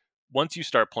 But once you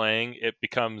start playing, it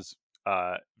becomes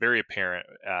very apparent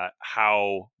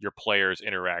how your players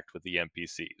interact with the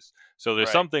NPCs. So there's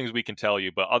Right. some things we can tell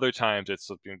you, but other times it's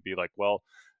going to be like, well,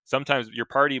 sometimes your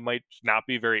party might not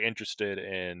be very interested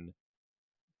in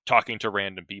talking to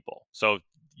random people, so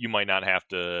you might not have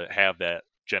to have that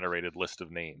generated list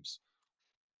of names.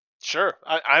 Sure.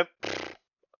 I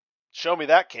show me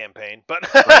that campaign. But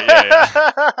Right?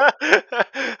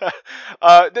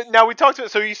 Yeah. now we talked to.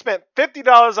 So you spent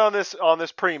 $50 on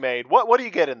this pre-made. What do you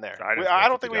get in there? I didn't I spend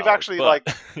don't think we've $50, actually but like.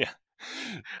 yeah.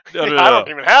 No, no, I no, don't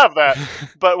even have that.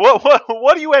 But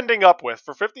what are you ending up with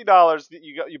for $50 that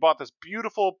you bought this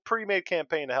beautiful pre-made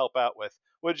campaign to help out with?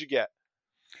 What did you get?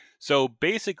 So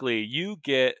basically, you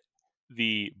get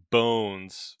the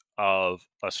bones of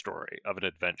a story, of an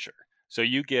adventure. So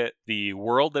you get the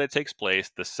world that it takes place,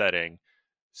 the setting,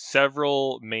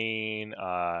 several main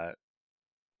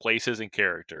places and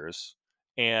characters,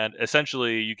 and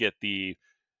essentially you get the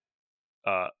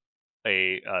uh,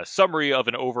 a summary of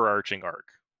an overarching arc.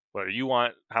 Whether you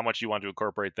want, how much you want to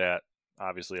incorporate that,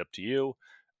 obviously up to you.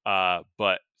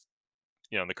 But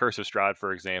in the Curse of Strahd,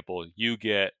 for example, you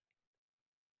get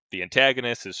the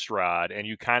antagonist is Strahd, and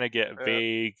you kind of get Uh,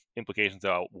 vague implications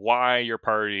about why your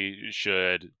party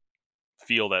should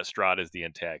feel that Strahd is the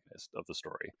antagonist of the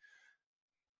story.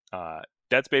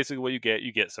 That's basically what you get.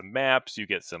 You get some maps, you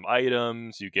get some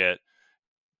items, you get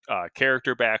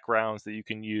character backgrounds that you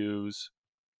can use,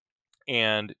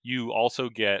 and you also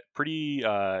get pretty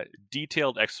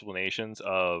detailed explanations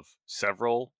of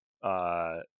several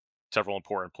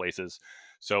important places.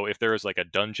 So if there is like a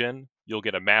dungeon, you'll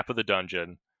get a map of the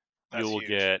dungeon. You that's will huge.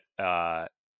 get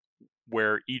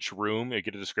where each room, you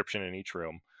get a description in each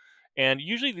room, and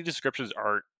usually the descriptions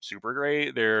aren't super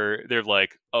great. They're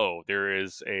like, oh, there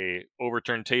is a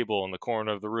overturned table in the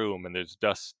corner of the room, and there's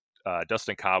dust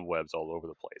and cobwebs all over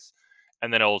the place,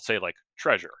 and then it'll say like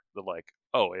treasure. They're like,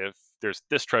 oh, if there's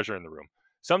this treasure in the room.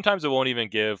 Sometimes it won't even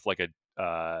give like a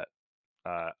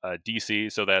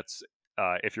DC, so that's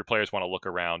if your players want to look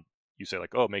around, you say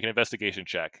like, oh, make an investigation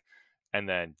check, and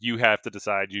then you have to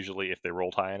decide usually if they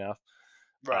rolled high enough.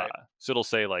 Right. So it'll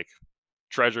say like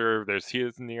treasure. There's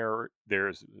here near.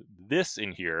 There's this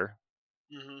in here.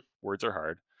 Hmm. Words are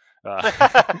hard.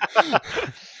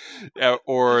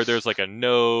 Or there's like a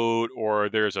note, or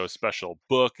there's a special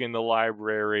book in the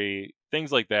library.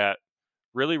 Things like that.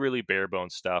 Really, really bare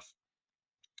bones stuff.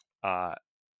 Uh,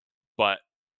 but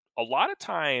a lot of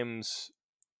times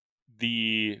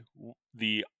the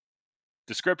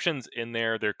descriptions in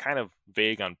there, they're kind of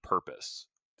vague on purpose.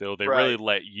 They really Right.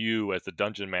 let you as the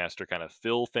dungeon master kind of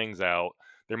fill things out.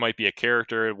 There might be a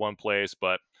character in one place,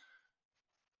 but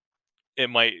it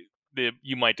might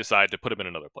you might decide to put them in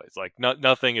another place. Like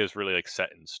nothing is really like set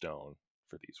in stone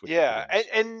for these, which is Yeah, really nice.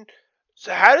 and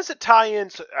so how does it tie in?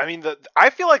 So, I mean, I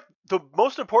feel like the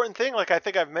most important thing, like I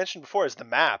think I've mentioned before, is the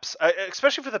maps,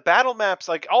 especially for the battle maps.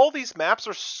 Like all these maps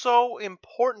are so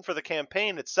important for the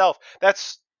campaign itself.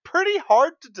 That's pretty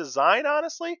hard to design,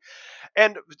 honestly.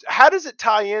 And how does it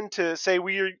tie into, say,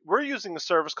 we're using a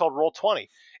service called Roll20?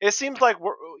 It seems like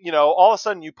all of a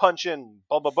sudden you punch in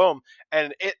boom boom boom,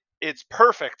 and it's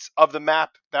perfect of the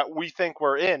map that we think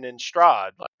we're in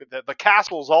Strahd. Like the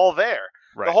castle's all there.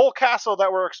 The Right. whole castle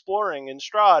that we're exploring in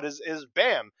Strahd is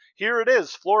bam, here it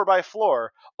is, floor by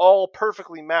floor, all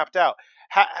perfectly mapped out.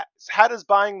 How, how does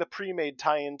buying the pre-made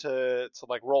tie into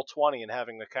like Roll20 and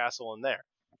having the castle in there?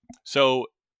 So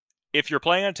if you're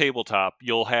playing on tabletop,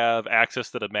 you'll have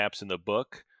access to the maps in the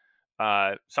book.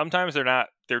 Sometimes they're not.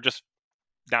 They're just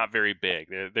not very big.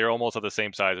 They're almost of the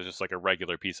same size as just like a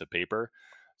regular piece of paper.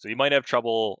 So you might have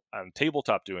trouble on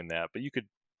tabletop doing that, but you can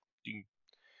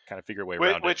kind of figure a way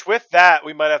around it. Which with that,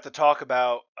 we might have to talk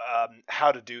about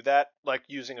how to do that, like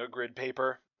using a grid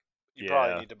paper. You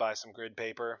probably need to buy some grid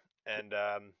paper and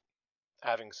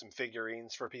having some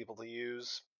figurines for people to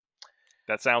use.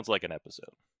 That sounds like an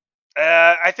episode.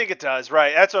 I think it does,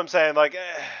 right? That's what I'm saying. Like,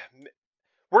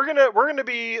 we're gonna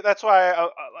be. That's why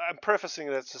I'm prefacing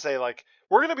this to say, like,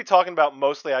 we're gonna be talking about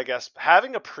mostly, I guess,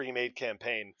 having a pre-made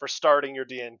campaign for starting your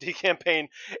D&D campaign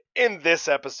in this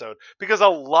episode, because a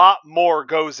lot more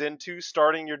goes into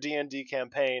starting your D&D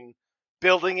campaign,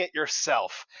 building it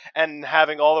yourself, and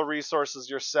having all the resources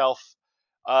yourself,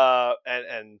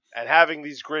 and having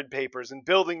these grid papers and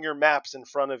building your maps in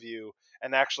front of you.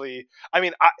 And actually, I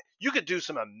mean, you could do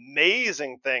some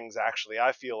amazing things, actually,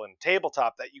 I feel, in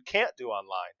tabletop that you can't do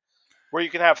online, where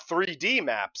you can have 3D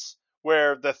maps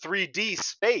where the 3D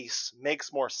space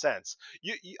makes more sense.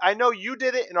 I know you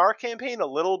did it in our campaign a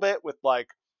little bit with, like,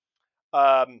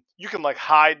 you can, like,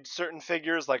 hide certain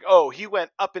figures, like, oh, he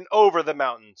went up and over the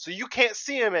mountain, so you can't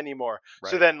see him anymore. Right.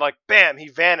 So then, like, bam, he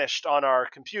vanished on our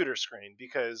computer screen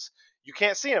because you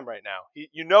can't see him right now.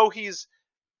 He's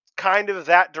kind of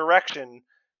that direction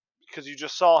because you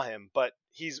just saw him, but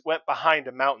he's went behind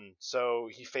a mountain, so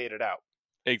he faded out.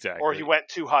 Exactly. Or he went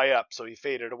too high up, so he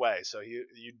faded away. So you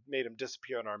made him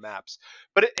disappear on our maps.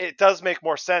 But it does make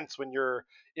more sense when you're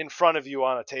in front of you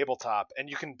on a tabletop and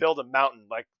you can build a mountain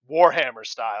like Warhammer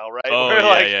style, right? Oh,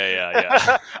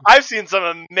 yeah. I've seen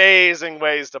some amazing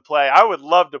ways to play. I would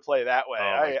love to play that way.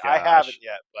 I haven't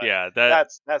yet. But yeah,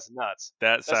 that's nuts.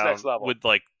 That's sounds next level. With,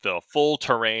 like, the full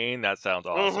terrain. That sounds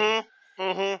awesome.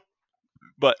 Mm-hmm.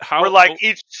 But how? Where, like,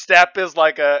 each step is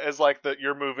like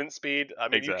your movement speed. I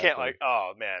mean, exactly. You can't, like,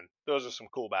 oh man, those are some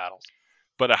cool battles.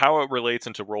 But how it relates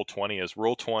into Roll20 is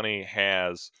Roll20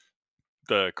 has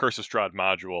the Curse of Strahd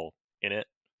module in it.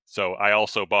 So I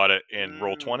also bought it in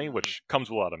Roll20, which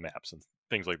comes with a lot of maps and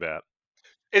things like that.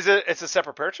 It's a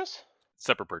separate purchase?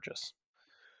 Separate purchase.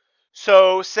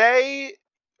 So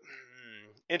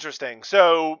interesting.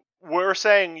 So we're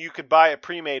saying you could buy it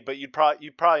pre-made, but you'd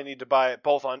probably need to buy it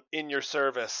both in your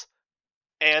service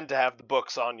and to have the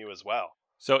books on you as well.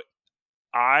 So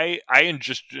I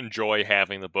just enjoy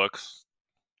having the books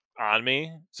on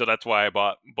me, so that's why I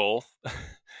bought both.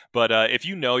 But if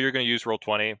you know you're going to use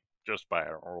Roll20, just buy it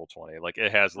on Roll20. Like,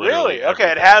 it has literally really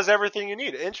okay. It has everything you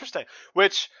need. Interesting.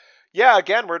 Which, yeah,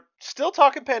 again, we're still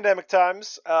talking pandemic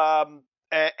times.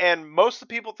 And most of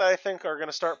the people that I think are going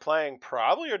to start playing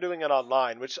probably are doing it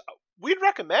online, which we'd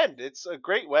recommend. It's a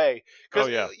great way.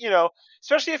 Because,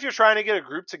 especially if you're trying to get a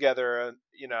group together,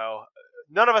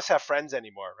 none of us have friends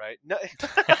anymore, right? No.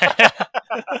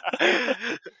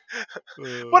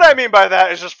 What I mean by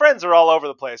that is just friends are all over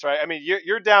the place, right? I mean,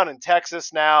 you're down in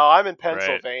Texas now. I'm in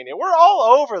Pennsylvania. Right. We're all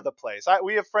over the place.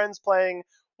 We have friends playing,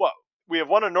 we have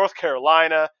one in North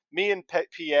Carolina, me in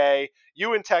PA,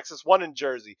 you in Texas, one in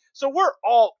Jersey. So we're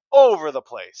all over the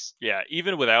place. Yeah,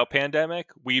 even without pandemic,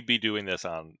 we'd be doing this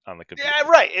on the computer. Yeah,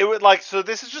 right. It would so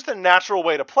this is just a natural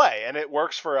way to play, and it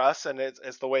works for us, and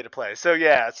it's the way to play. So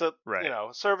yeah,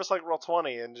 right. Service like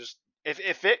Roll20, and just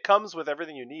if it comes with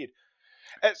everything you need.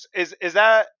 Is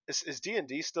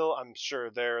D&D still? I'm sure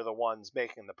they're the ones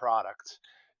making the product.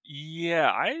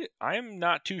 Yeah, I'm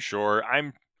not too sure.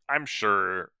 I'm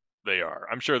sure they are.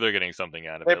 I'm sure they're getting something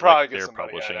out of it. Probably they're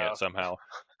publishing it somehow.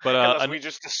 But unless we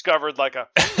just discovered like a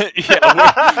it's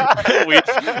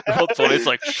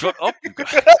like, shut up, you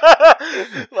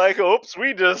guys. Like, oops,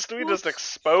 we just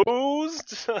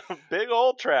exposed a big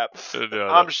old trap. No.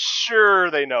 I'm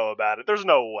sure they know about it. There's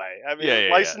no way. I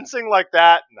mean, licensing like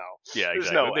that, no. Yeah, there's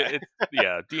exactly. No way.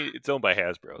 It's owned by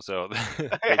Hasbro, so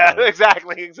yeah,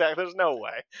 exactly. There's no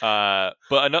way. But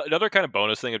another kind of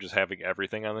bonus thing of just having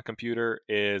everything on the computer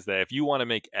is that if you want to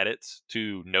make edits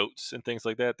to notes and things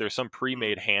like that, there's some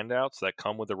pre-made handouts that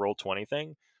come with the Roll20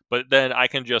 thing, but then I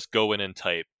can just go in and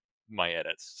type my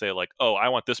edits, say like, oh, I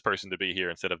want this person to be here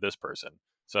instead of this person.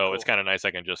 So cool. It's kind of nice.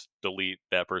 I can just delete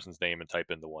that person's name and type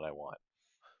in the one I want.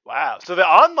 Wow. So the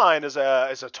online is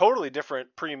a totally different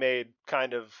pre-made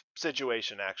kind of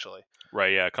situation, actually.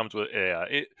 Right. Yeah. It comes with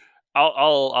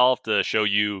I'll have to show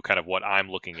you kind of what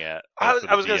I'm looking at. I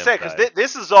was going to say, because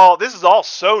this is all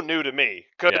so new to me,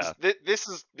 because this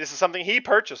is something he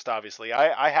purchased. Obviously,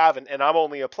 I haven't, and I'm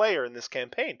only a player in this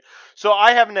campaign, so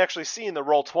I haven't actually seen the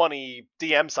Roll20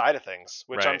 DM side of things,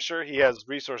 which I'm sure he has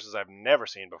resources I've never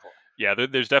seen before. Yeah,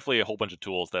 there's definitely a whole bunch of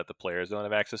tools that the players don't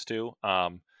have access to.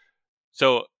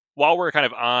 So while we're kind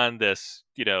of on this,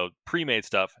 pre-made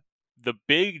stuff, the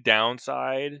big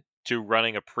downside to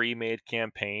running a pre-made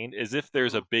campaign is if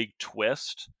there's a big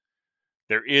twist,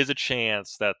 there is a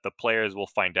chance that the players will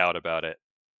find out about it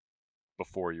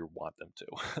before you want them to.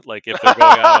 Like if they're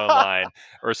going out online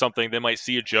or something, they might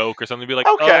see a joke or something and be like,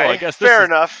 okay, oh, I guess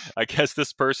enough. I guess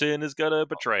this person is gonna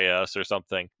betray us or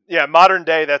something. Yeah, modern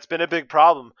day, that's been a big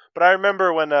problem. But I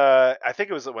remember when I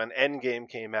think it was when Endgame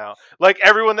came out. Like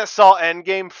everyone that saw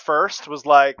Endgame first was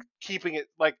like keeping it,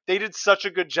 like they did such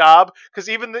a good job because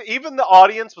even the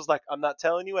audience was like, I'm not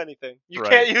telling you anything. You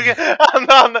Right.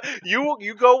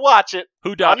 you go watch it.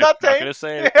 Who died? I'm not gonna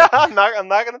say anything. Yeah, I'm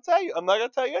not gonna tell you. I'm not gonna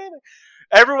tell you anything.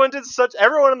 Everyone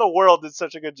in the world did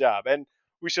such a good job, and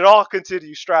we should all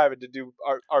continue striving to do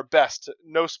our best.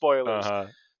 No spoilers.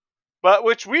 But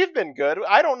which we've been good.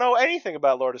 I don't know anything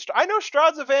about Lord of Strahd. I know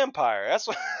Strahd's a vampire.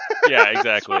 Yeah,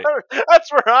 exactly.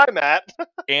 That's where I'm at.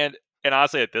 And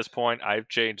honestly, at this point, I've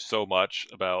changed so much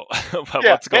about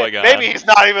what's going on. Maybe he's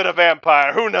not even a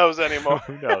vampire. Who knows anymore?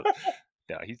 Who knows?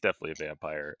 Yeah, he's definitely a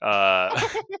vampire.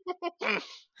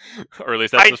 Or at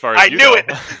least that's as far as I knew it.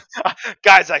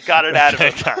 Guys, I got it out of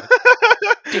him.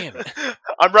 Damn it.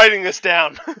 I'm writing this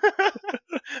down.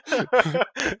 Flip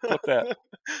that.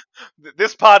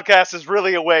 This podcast is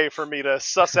really a way for me to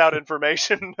suss out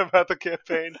information about the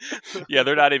campaign. Yeah,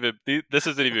 they're not even. This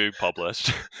isn't even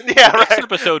published. Yeah, the right. next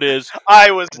episode is.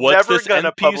 I was never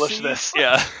gonna publish this.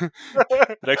 Yeah.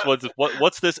 The next one's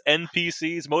what's this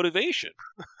NPC's motivation?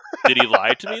 Did he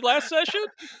lie to me last session?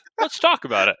 Let's talk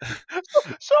about it.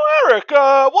 So Eric,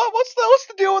 what's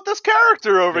the deal with this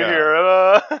character over here?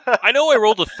 I know I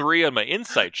rolled a 3 on my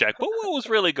insight check, but what was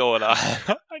really going on?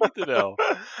 I need to know.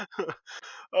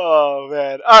 Oh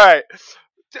man! All right,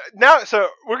 now so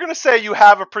we're gonna say you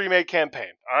have a pre-made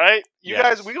campaign. All right, you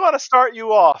guys, we want to start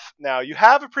you off now. You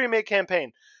have a pre-made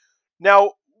campaign.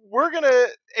 Now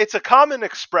it's a common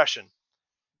expression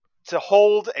to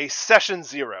hold a session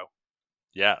 0.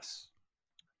 Yes.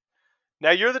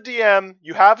 Now you're the DM.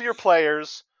 You have your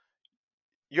players.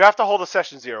 You have to hold a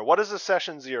session 0. What is a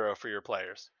session 0 for your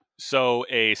players? So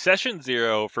a session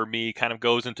 0 for me kind of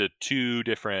goes into 2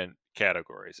 different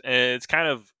categories, and it's kind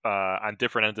of on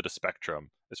different ends of the spectrum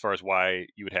as far as why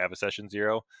you would have a session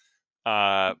 0.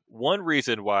 One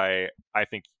reason why I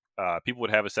think people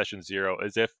would have a session 0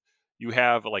 is if you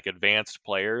have like advanced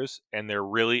players and they're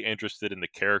really interested in the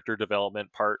character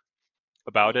development part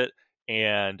about it.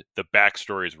 And the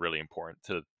backstory is really important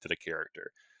to the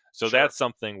character. So that's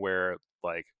something where,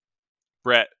 like,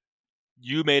 Brett,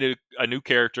 you made a new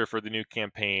character for the new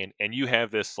campaign, and you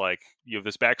have this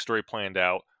backstory planned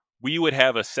out. We would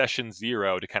have a session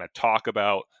 0 to kind of talk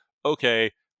about,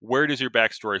 okay, where does your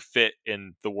backstory fit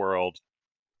in the world?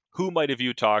 Who might have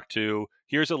you talked to?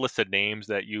 Here's a list of names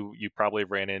that you probably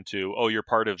ran into. Oh, you're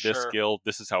part of this guild.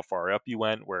 This is how far up you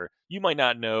went, where you might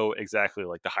not know exactly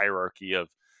like the hierarchy of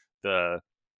the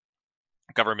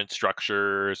government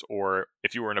structures, or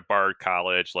if you were in a bard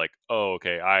college, like, oh,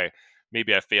 okay, I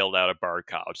failed out of bard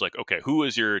college. Like, okay, who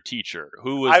is your teacher?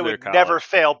 Who was I their would college? never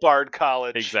fail bard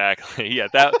college. Exactly. Yeah,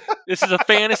 this is a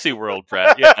fantasy world,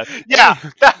 Brett. Yeah. Yeah.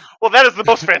 That is the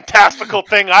most fantastical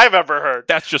thing I've ever heard.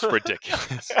 That's just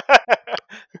ridiculous.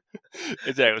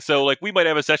 Exactly. So, like, we might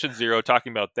have a session 0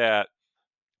 talking about that,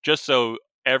 just so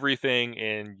everything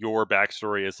in your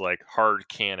backstory is like hard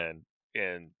canon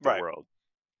in the world.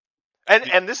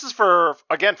 And this is for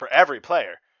every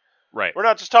player. Right. We're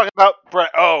not just talking about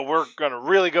Brett. Oh, we're going to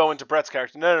really go into Brett's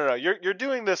character. No. You're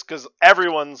doing this because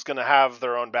everyone's going to have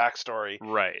their own backstory.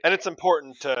 Right. And it's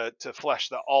important to flesh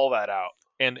all that out.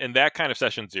 And that kind of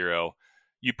session 0,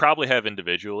 you probably have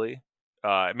individually.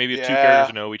 Maybe if 2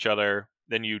 characters know each other,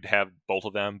 then you'd have both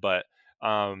of them. But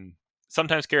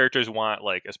sometimes characters want,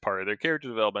 like, as part of their character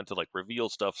development, to like reveal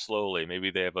stuff slowly. Maybe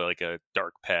they have a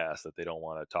dark past that they don't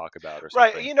want to talk about or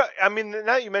something. Right. I mean,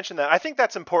 now you mentioned that, I think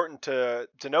that's important to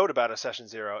note about a session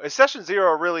 0. A session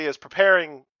 0 really is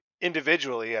preparing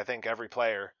individually, I think, every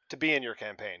player to be in your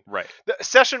campaign. Right.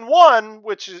 Session 1,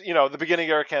 which is, the beginning of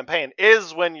your campaign,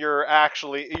 is when you're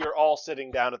all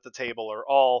sitting down at the table or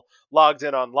all logged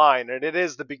in online, and it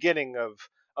is the beginning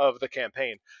of the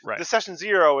campaign. Right. The session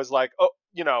 0 is like,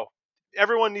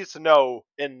 everyone needs to know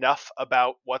enough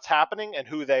about what's happening and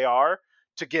who they are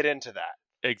to get into that.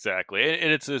 Exactly.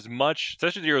 And it's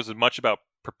session 0 is as much about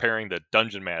preparing the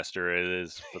dungeon master as it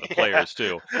is for the players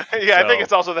too. Yeah, so, I think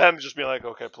it's also them just being like,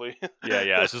 okay, please.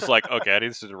 Yeah. It's just like, okay, I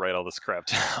need to write all this crap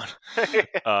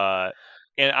down.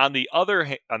 And on the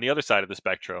other side of the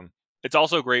spectrum, it's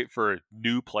also great for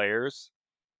new players.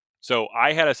 So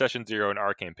I had a session 0 in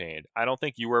our campaign. I don't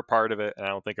think you were a part of it, and I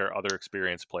don't think our other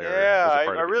experienced player was a part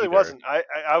of it. I really either. wasn't.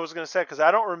 I was going to say, because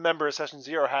I don't remember a session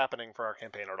 0 happening for our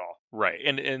campaign at all. Right,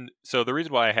 and so the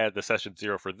reason why I had the session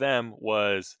 0 for them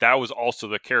was that was also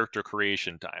the character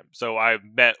creation time. So I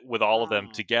met with all of them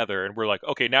together, and we're like,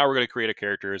 okay, now we're going to create a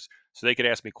characters. So they could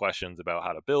ask me questions about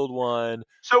how to build one.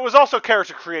 So it was also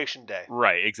character creation day.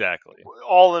 Right, exactly.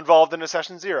 All involved in a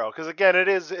session 0, because again, it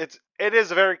is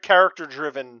a very character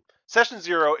driven. Session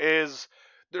 0 is,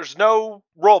 there's no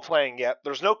role playing yet,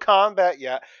 there's no combat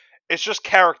yet. It's just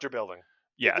character building.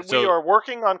 Yeah, we are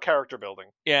working on character building.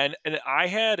 Yeah, and I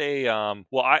had a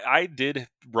I did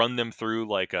run them through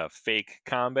like a fake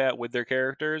combat with their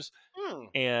characters,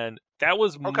 and that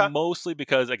was mostly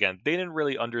because, again, they didn't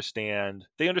really understand.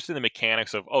 They understand the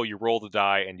mechanics of, you roll the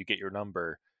die and you get your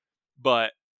number,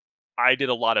 but I did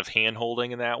a lot of hand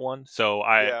holding in that one, so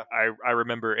I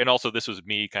remember, and also this was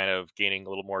me kind of gaining a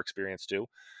little more experience too.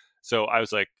 So I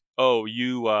was like,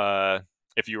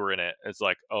 if you were in it, it's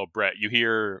like, Brett, you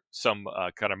hear some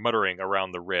kind of muttering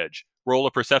around the ridge. Roll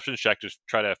a perception check to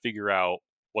try to figure out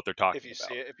what they're talking about. If you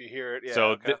see it, if you hear it, yeah.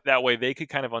 So that way they could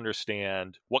kind of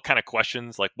understand what kind of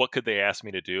questions, like what could they ask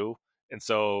me to do. And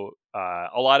so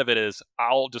a lot of it is,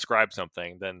 I'll describe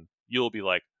something, then you'll be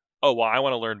like, oh, well, I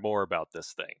want to learn more about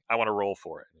this thing. I want to roll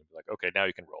for it. And you'll be like, okay, now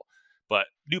you can roll. But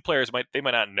new players might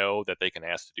not know that they can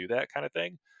ask to do that kind of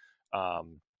thing.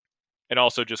 And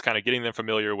also just kind of getting them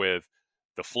familiar with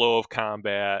the flow of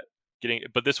combat,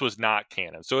 but this was not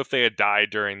canon. So if they had died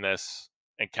during this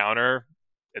encounter,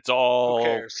 it's all who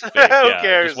cares? Fake. Who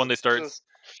cares? Just when they start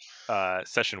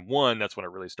session 1, that's when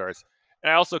it really starts.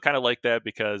 And I also kind of like that,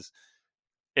 because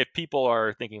if people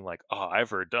are thinking like, I've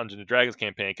heard Dungeons and Dragons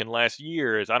campaign can last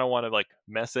years, I don't want to like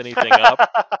mess anything up.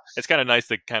 It's kind of nice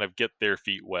to kind of get their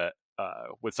feet wet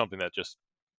with something that just,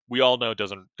 we all know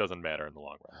doesn't matter in the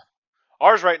long run.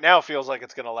 Ours right now feels like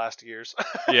it's going to last years.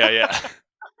 Yeah.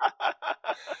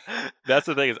 That's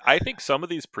the thing, is I think some of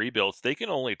these pre-builds, they can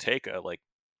only take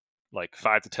like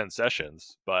 5 to 10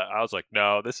 sessions, but I was like,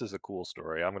 no, this is a cool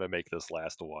story. I'm going to make this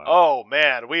last a while. Oh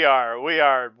man, we are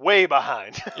way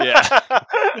behind. Yeah.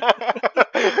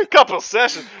 Couple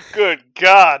sessions. Good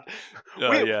God.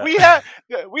 Yeah.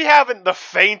 We haven't the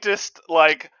faintest,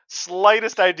 like,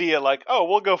 slightest idea, like,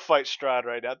 we'll go fight Strahd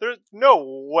right now. There's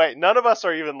no way. None of us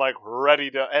are even like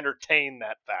ready to entertain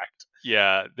that fact.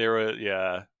 Yeah, there were.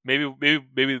 Yeah, maybe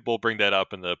we'll bring that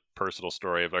up in the personal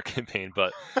story of our campaign.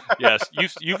 But yes,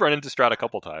 you've run into Strahd a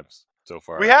couple times so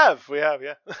far. We have,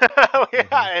 yeah.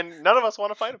 And none of us want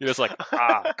to fight him. You're just like,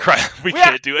 crap, we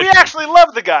can't do it. We actually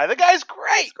love the guy. The guy's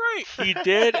great. He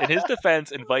did, in his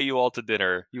defense, invite you all to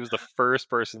dinner. He was the first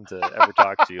person to ever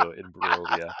talk to you in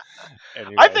Barovia.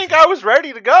 I think I was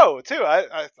ready to go too.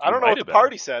 I don't know what the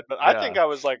party said, but I think I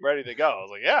was like ready to go. I was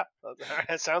like, yeah,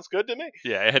 that sounds good to me.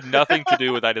 Yeah, it had nothing to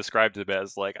do with, I described him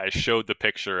as like, I showed the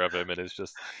picture of him, and it's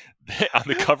just on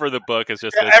the cover of the book. It's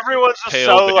just everyone's just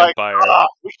so like,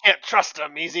 we can't trust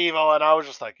him. He's evil, and I was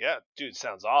just like, yeah, dude,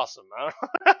 sounds awesome.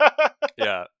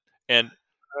 Yeah, and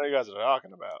what are you guys are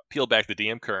talking about? Peel back the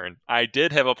DM curtain. I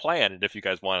did have a plan, and if you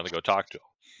guys wanted to go talk to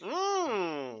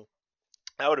him.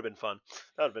 That would have been fun.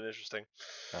 That would have been interesting.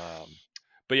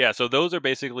 But yeah, so those are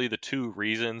basically the 2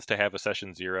 reasons to have a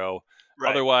session 0.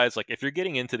 Right. Otherwise, like, if you're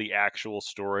getting into the actual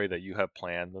story that you have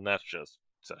planned, then that's just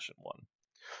session 1.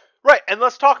 Right, and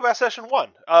let's talk about session 1.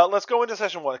 Let's go into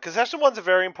session 1, because session 1's a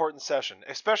very important session,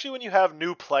 especially when you have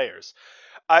new players.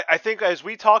 I think, as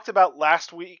we talked about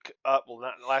last week, not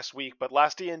last week, but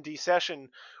last D&D session,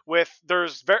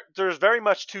 there's very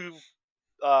much 2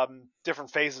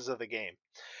 different phases of the game.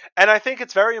 And I think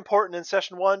it's very important in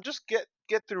session 1, just get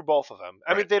through both of them.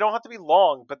 I mean, they don't have to be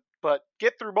long, but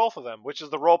get through both of them, which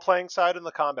is the role-playing side and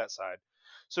the combat side.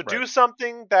 So do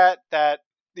something that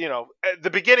the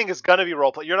beginning is going to be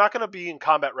role play. You're not going to be in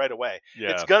combat right away.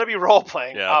 Yeah. It's going to be role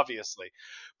playing, obviously.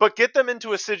 But get them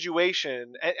into a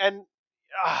situation, and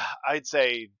I'd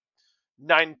say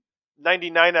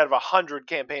 99 out of 100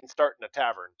 campaigns start in a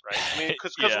tavern, right? I mean,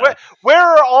 because where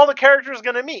are all the characters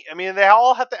going to meet? I mean, they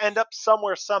all have to end up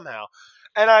somewhere somehow.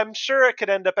 And I'm sure it could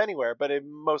end up anywhere, but it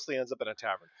mostly ends up in a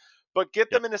tavern. But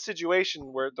get them in a situation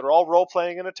where they're all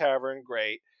role-playing in a tavern,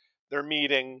 great. They're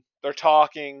meeting, they're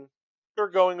talking, they're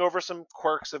going over some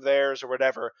quirks of theirs or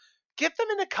whatever. Get them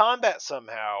into combat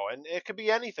somehow, and it could be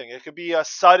anything. It could be a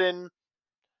sudden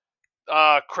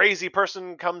crazy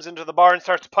person comes into the bar and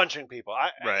starts punching people.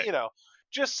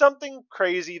 Just something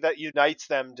crazy that unites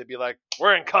them to be like,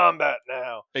 we're in combat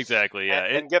now. Exactly, yeah.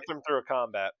 And get them through a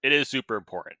combat. It is super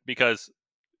important, because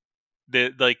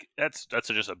that's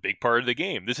just a big part of the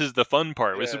game. This is the fun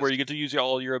part. This is where you get to use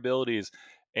all your abilities,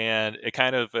 and it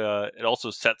kind of it also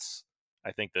sets,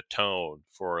 I think, the tone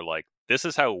for like, this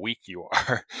is how weak you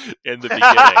are in the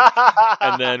beginning.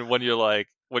 And then when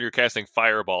you're casting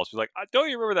fireballs, you're like, don't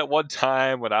you remember that one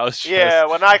time when I was just...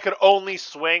 when I could only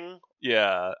swing?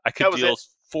 Yeah, I could deal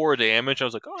 4 damage. I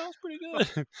was like, oh, that's pretty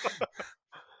good.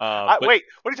 Wait,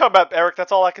 what are you talking about, Eric?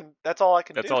 That's all I can. That's all I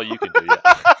can do. That's all you can do. Yeah.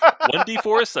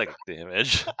 1d4 psychic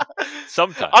damage.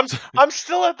 Sometimes. I'm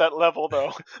still at that level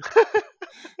though.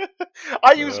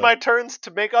 I use my turns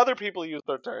to make other people use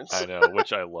their turns. I know,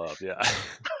 which I love. Yeah.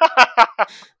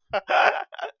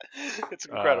 It's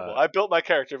incredible. I built my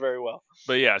character very well.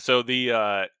 But yeah, so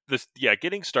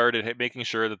getting started, making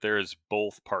sure that there is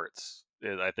both parts.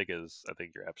 I think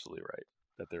you're absolutely right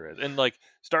that there is, and like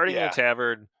starting in a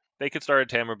tavern, they could start a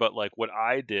tavern, but like what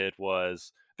I did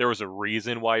was there was a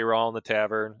reason why you're all in the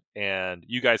tavern, and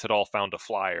you guys had all found a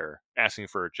flyer asking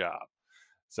for a job.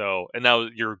 So, and now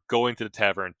you're going to the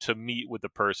tavern to meet with the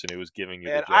person who was giving you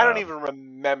the job. I don't even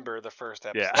remember the first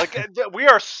episode. Yeah. Like, we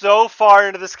are so far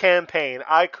into this campaign,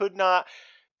 I could not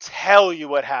tell you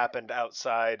what happened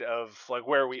outside of like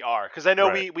where we are, because I know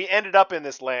we ended up in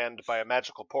this land by a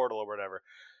magical portal or whatever.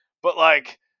 But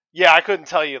like, yeah, I couldn't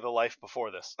tell you the life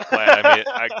before this. Glad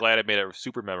I made it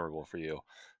super memorable for you.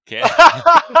 Well,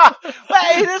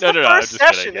 it is the first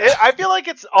session. Kidding, yeah. I feel like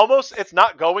it's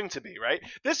not going to be, right?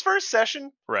 This first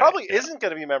session probably isn't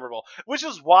going to be memorable, which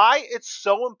is why it's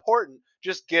so important.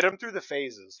 Just get them through the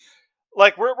phases.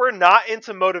 Like, we're not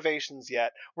into motivations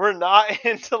yet. We're not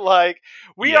into like,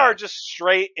 we are just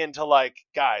straight into like,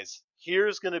 guys,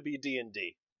 here's going to be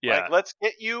D&D. Yeah. Like, let's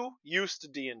get you used to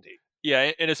D&D.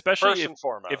 Yeah, and especially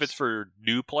if it's for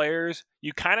new players,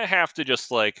 you kind of have to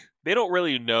just like, they don't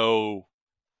really know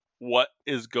what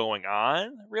is going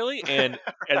on, really. And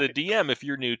as a DM, if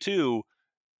you're new too,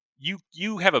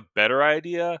 you have a better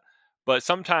idea, but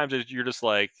sometimes you're just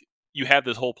like, you have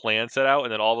this whole plan set out,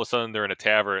 and then all of a sudden they're in a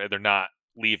tavern and they're not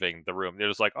leaving the room. They're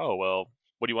just like, oh, well,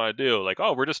 what do you want to do? Like,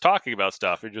 oh, we're just talking about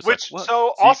stuff. You're just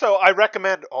I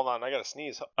recommend, hold on, I gotta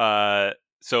sneeze.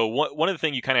 So one of the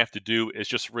things you kind of have to do is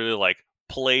just really like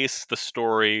place the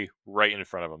story right in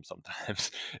front of them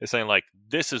sometimes. It's saying like,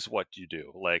 this is what you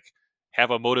do. Like, have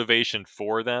a motivation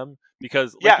for them,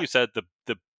 because like you said,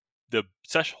 the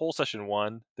whole session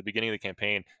 1, the beginning of the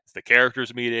campaign, is the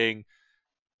characters meeting.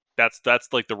 That's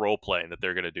like the role playing that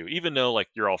they're going to do, even though like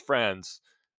you're all friends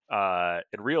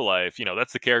in real life.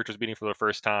 That's the characters meeting for the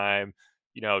first time.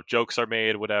 Jokes are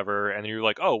made, whatever, and you're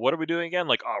like, oh, what are we doing again?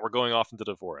 Like, oh, we're going off into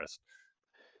the forest.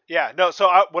 Yeah, no, so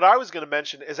what I was going to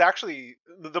mention is actually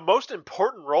the most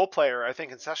important role player, I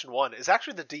think, in session 1 is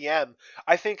actually the DM.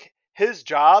 I think his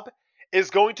job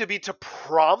is going to be to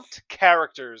prompt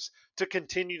characters to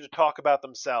continue to talk about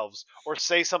themselves or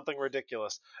say something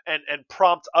ridiculous, and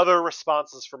prompt other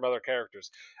responses from other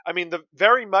characters. I mean,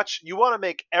 very much you want to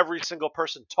make every single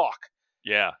person talk.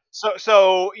 Yeah.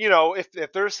 So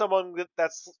if there's someone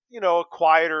that's a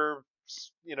quieter,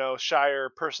 shyer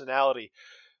personality,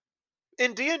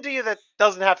 in D&D that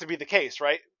doesn't have to be the case,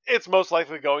 right? It's most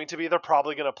likely going to be. They're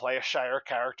probably going to play a shyer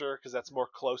character because that's more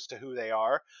close to who they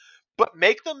are. But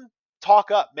make them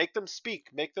talk up, make them speak,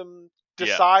 make them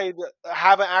decide,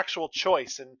 have an actual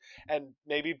choice, and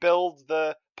maybe build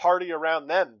the party around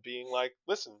them being like,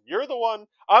 listen, you're the one,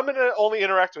 I'm going to only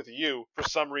interact with you for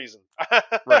some reason.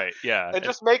 Right, yeah. And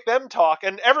just make them talk,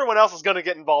 and everyone else is going to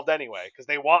get involved anyway because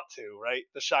they want to, right?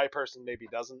 The shy person maybe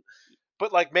doesn't.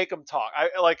 But like, make them talk.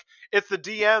 It's the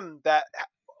DM that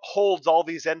holds all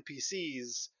these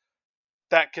NPCs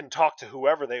that can talk to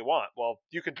whoever they want. Well,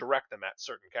 you can direct them at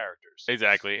certain characters.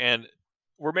 Exactly. And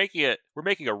we're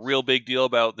making a real big deal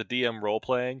about the DM role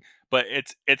playing, but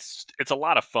it's a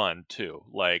lot of fun too.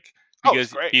 Like,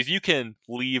 because you can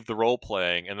leave the role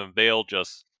playing and then they'll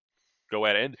just go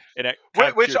at it.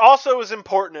 Which also is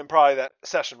important in probably that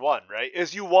session 1, right?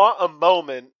 Is you want a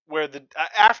moment where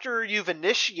after you've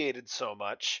initiated so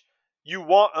much, you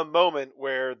want a moment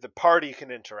where the party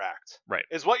can interact. Right.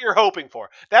 Is what you're hoping for.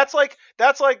 That's like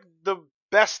the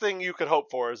best thing you could hope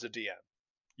for as a DM.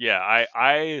 Yeah,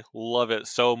 I love it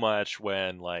so much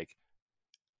when like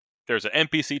there's an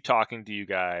NPC talking to you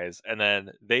guys, and then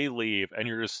they leave, and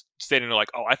you're just standing there like,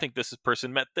 oh, I think this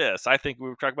person meant this. I think we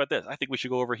were talking about this. I think we should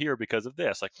go over here because of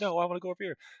this. Like, no, I want to go over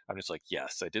here. I'm just like,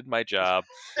 yes, I did my job.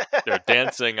 They're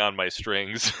dancing on my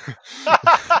strings.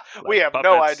 We have puppets.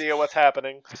 No idea what's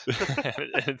happening.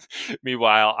 And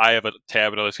meanwhile, I have a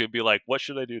tab, and I was going to be like, what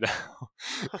should I do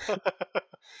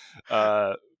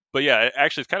now? But yeah,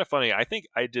 actually, it's kind of funny. I think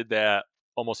I did that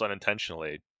almost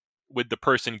unintentionally with the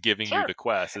person giving you the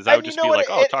quest. Is I would just be like,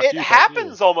 oh, talk to you. It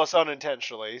happens almost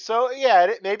unintentionally. So yeah,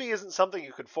 it maybe isn't something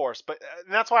you could force, but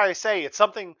that's why I say it's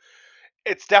something.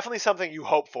 It's definitely something you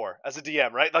hope for as a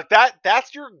DM, right? Like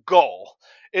that's your goal.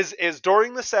 Is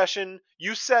during the session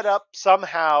you set up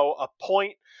somehow a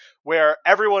point where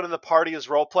everyone in the party is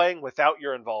role playing without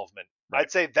your involvement. Right.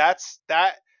 I'd say that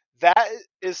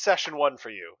is session 1 for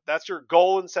you. That's your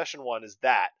goal in session 1, is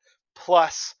that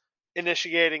plus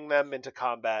initiating them into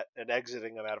combat and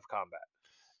exiting them out of combat.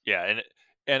 Yeah,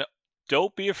 and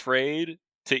don't be afraid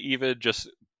to even just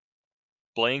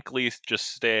blankly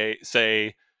just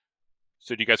say,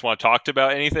 so do you guys want to talk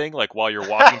about anything, like, while you're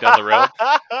walking down the road?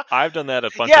 I've done that a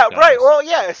bunch of Yeah, right. times. Well,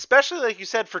 yeah, especially like you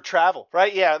said for travel,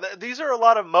 right? Yeah, these are a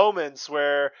lot of moments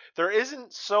where there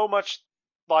isn't so much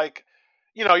like,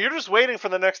 you're just waiting for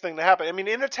the next thing to happen. I mean,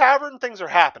 in a tavern, things are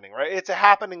happening, right? It's a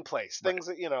happening place. Right. Things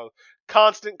that,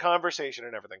 constant conversation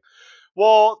and everything.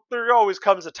 Well, there always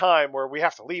comes a time where we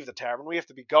have to leave the tavern. We have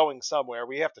to be going somewhere.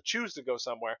 We have to choose to go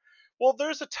somewhere. Well,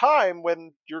 there's a time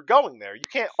when you're going there. You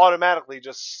can't automatically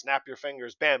just snap your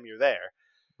fingers, bam, you're there.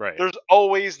 Right. There's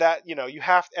always that,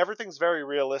 everything's very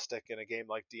realistic in a game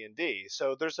like D&D.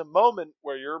 So there's a moment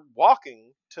where you're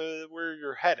walking to where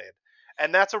you're headed.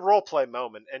 And that's a role play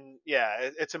moment. And yeah,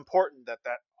 it's important that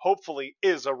hopefully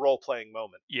is a role playing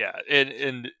moment. Yeah,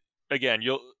 and again,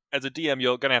 you'll, as a DM,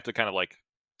 you're gonna have to kind of like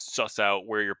suss out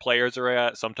where your players are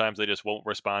at. Sometimes they just won't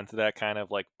respond to that kind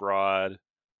of like broad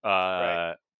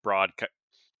Right.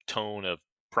 tone of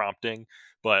prompting.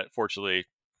 But fortunately,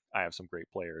 I have some great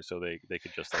players, so they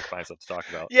could just like find stuff to talk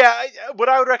about. Yeah, what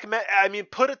I would recommend, I mean,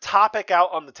 put a topic out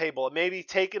on the table. Maybe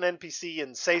take an NPC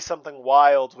and say something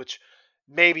wild, which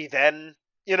maybe then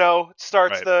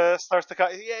starts Right.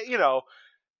 the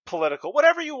political,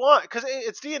 whatever you want, because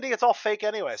it's D&D. It's all fake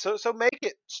anyway. So make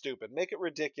it stupid, make it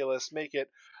ridiculous, make it.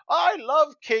 I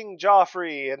love King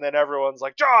Joffrey, and then everyone's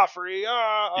like Joffrey.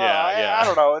 I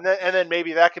don't know, and then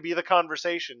maybe that could be the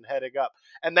conversation heading up,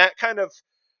 and that kind of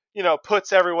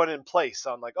puts everyone in place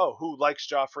on like, oh, who likes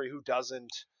Joffrey, who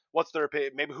doesn't, what's their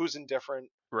opinion, maybe who's indifferent.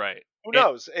 Right. Who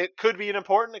knows? It could be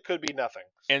important. It could be nothing.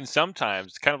 And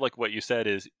sometimes, kind of like what you said,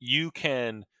 is you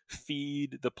can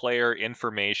feed the player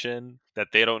information that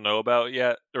they don't know about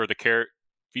yet, or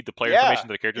feed the player information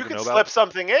that the character you doesn't can know slip about.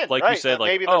 something in, Like right, you said, that like,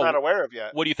 maybe they're not aware of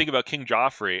yet. What do you think about King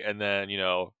Joffrey? And then,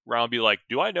 Ron will be like,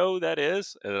 do I know who that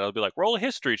is? And I'll be like, roll a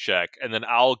history check. And then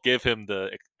I'll give him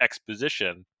the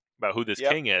exposition about who this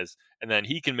king is. And then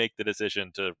he can make the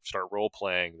decision to start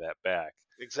role-playing that back.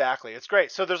 Exactly. It's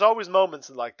great. So there's always moments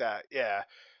like that. Yeah.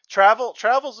 Travel's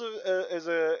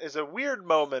is a weird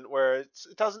moment where it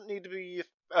doesn't need to be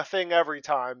a thing every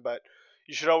time, but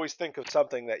you should always think of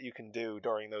something that you can do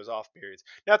during those off periods.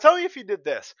 Now tell me if you did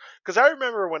this, because I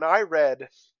remember when I read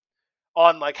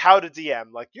on like how to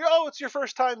DM, like, it's your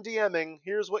first time DMing,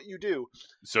 here's what you do.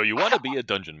 So you want to be a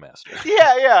dungeon master.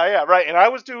 Yeah, right. And I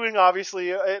was doing obviously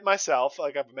it myself,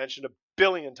 like I've mentioned a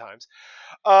billion times.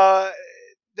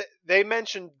 They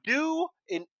mentioned do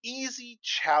an easy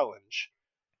challenge.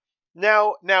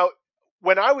 Now,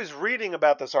 when I was reading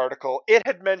about this article, it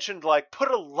had mentioned like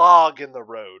put a log in the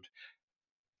road,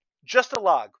 just a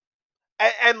log,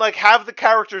 and like have the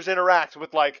characters interact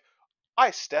with like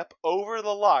I step over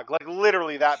the log, like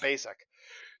literally that basic.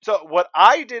 So what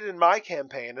I did in my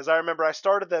campaign is I remember I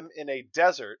started them in a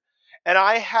desert, and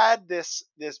I had this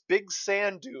big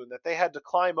sand dune that they had to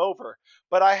climb over,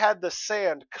 but I had the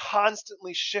sand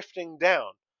constantly shifting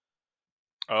down.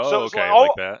 Oh, So okay,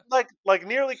 all, like that. like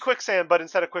nearly quicksand, but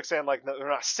instead of quicksand, like they're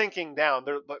not sinking down.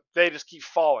 They just keep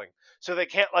falling, so they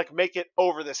can't like make it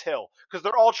over this hill because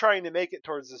they're all trying to make it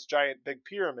towards this giant big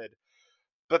pyramid,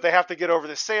 but they have to get over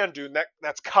this sand dune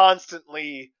that's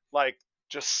constantly like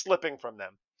just slipping from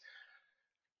them.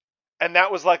 And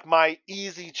that was like my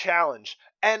easy challenge,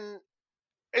 and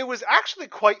it was actually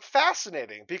quite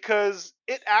fascinating because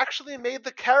it actually made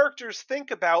the characters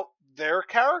think about their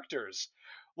characters.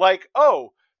 Like,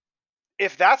 oh,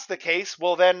 if that's the case,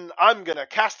 well, then I'm going to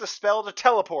cast a spell to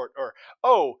teleport. Or,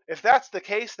 oh, if that's the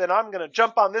case, then I'm going to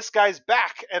jump on this guy's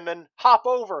back and then hop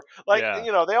over. Like,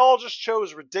 they all just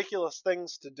chose ridiculous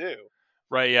things to do.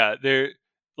 Right, yeah. They're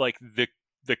like the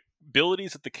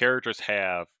abilities that the characters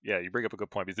have. Yeah, you bring up a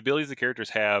good point because the abilities the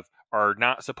characters have are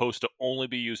not supposed to only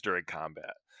be used during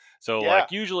combat. So,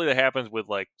 like, usually that happens with,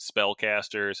 like,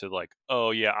 spellcasters who, like,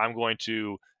 oh, yeah, I'm going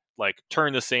to, like,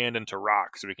 turn the sand into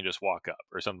rock so we can just walk up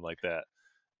or something like that.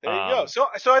 There you go. So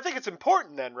I think it's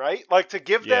important then, right? Like, to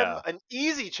give them an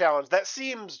easy challenge that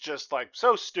seems just, like,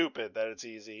 so stupid that it's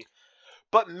easy,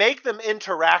 but make them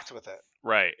interact with it.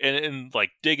 Right. And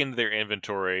like, dig into their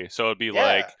inventory. So it'd be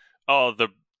like, oh,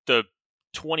 the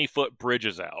 20-foot bridge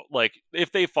is out. Like,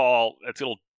 if they fall,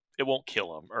 it won't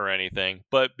kill them or anything.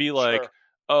 But be like,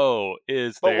 oh,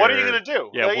 But what are you gonna do?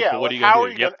 Yeah, what are you how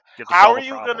gonna do? How are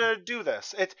you gonna do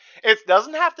this? It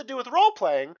doesn't have to do with role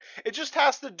playing. It just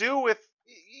has to do with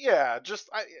just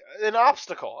an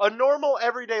obstacle, a normal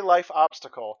everyday life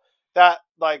obstacle that,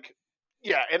 like,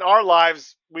 in our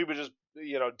lives we would just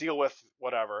deal with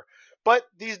whatever. But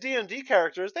these D&D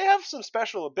characters, they have some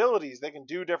special abilities. They can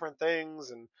do different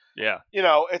things, and Yeah.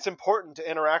 it's important to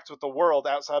interact with the world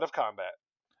outside of combat.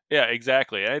 Yeah,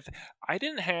 exactly. I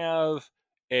didn't have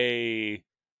a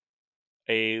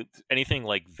anything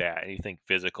like that, anything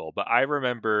physical, but I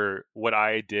remember what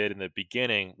I did in the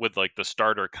beginning with like the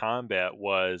starter combat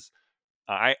was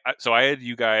so I had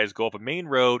you guys go up a main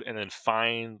road and then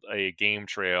find a game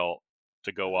trail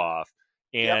to go Mm-hmm. off,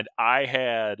 Yep. and I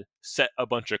had set a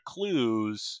bunch of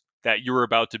clues that you were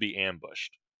about to be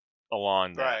ambushed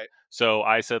along that. Right. So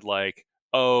I said like,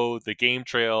 oh, the game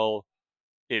trail,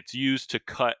 it's used to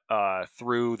cut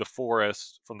through the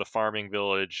forest from the farming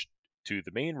village to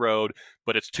the main road,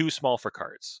 but it's too small for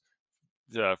carts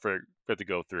for it to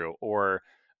go through, or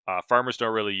farmers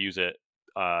don't really use it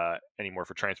anymore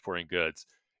for transporting goods.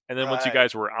 And then once you Right.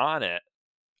 guys were on it,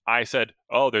 I said,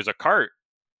 "Oh, there's a cart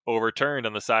overturned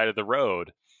on the side of the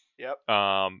road." Yep.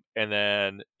 And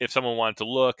then if someone wanted to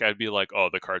look, I'd be like, "Oh,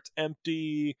 the cart's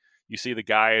empty." You see the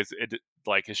guy is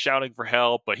shouting for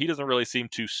help, but he doesn't really seem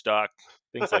too stuck.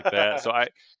 Things like that. So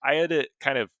I had it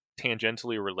kind of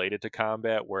tangentially related to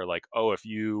combat, where like, oh, if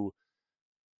you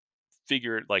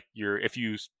figure like if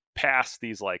you pass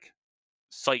these like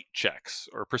sight checks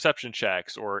or perception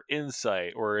checks or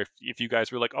insight, or if you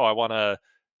guys were like, oh, I want to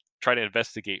try to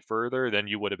investigate further, then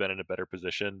you would have been in a better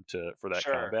position for that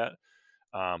Sure. combat.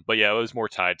 But yeah, it was more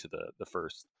tied to the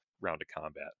first round of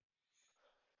combat.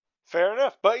 Fair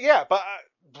enough. But yeah,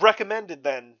 recommended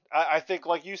then. I think,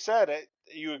 like you said,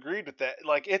 you agreed with that.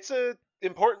 Like, it's a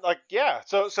important, like, yeah.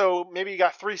 So maybe you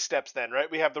got 3 steps then, right?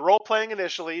 We have the role playing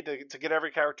initially to get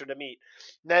every character to meet.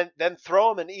 Then throw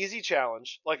them an easy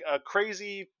challenge, like a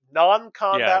crazy Yeah,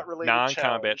 non-combat related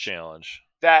non-combat challenge challenge.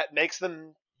 that makes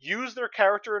them use their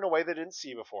character in a way they didn't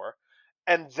see before,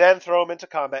 and then throw them into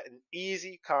combat, an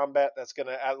easy combat that's going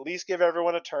to at least give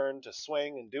everyone a turn to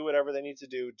swing and do whatever they need to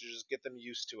do to just get them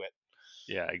used to it.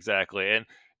 Yeah, exactly.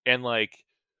 And like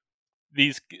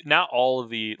these, not all of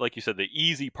the, like you said, the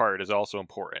easy part is also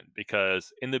important,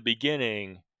 because in the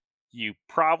beginning you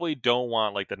probably don't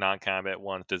want like the non-combat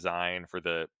ones designed for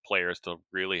the players to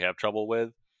really have trouble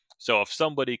with. So if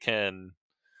somebody can,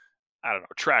 I don't know,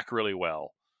 track really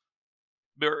well,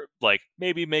 they're like,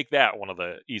 maybe make that one of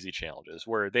the easy challenges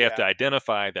where they have Yeah. to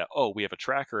identify that, oh, we have a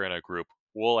tracker in a group,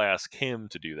 we'll ask him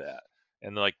to do that.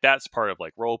 And like that's part of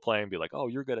like role playing, be like, oh,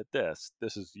 you're good at this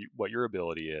is what your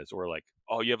ability is, or like,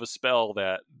 oh, you have a spell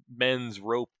that mends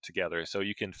rope together so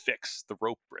you can fix the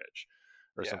rope bridge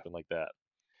or Yeah. something like that.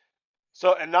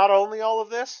 So, and not only all of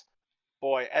this,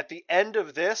 boy, at the end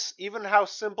of this, even how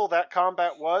simple that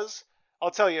combat was, I'll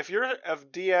tell you, if you're a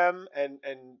DM and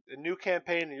a new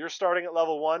campaign and you're starting at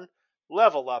level 1,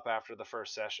 level up after the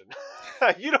first session.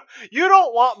 You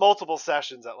don't want multiple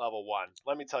sessions at level 1.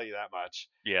 Let me tell you that much.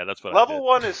 Yeah, that's what I Level did.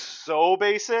 1 is so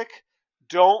basic.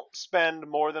 Don't spend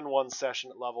more than 1 session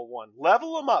at level 1.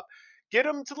 Level them up. Get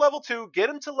them to level 2, get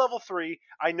them to level 3.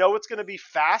 I know it's going to be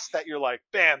fast that you're like,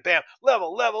 bam, bam,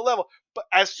 level, level, level. But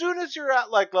as soon as you're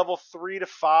at like level 3 to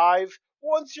 5,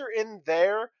 once you're in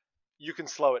there, you can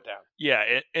slow it down.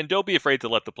 Yeah, and don't be afraid to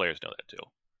let the players know that too,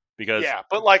 because Yeah,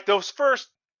 but like those first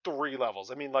 3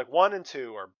 levels, I mean, like 1 and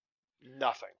 2 are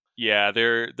nothing. yeah,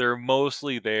 they're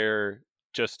mostly there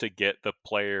just to get the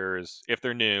players, if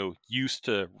they're new, used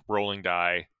to rolling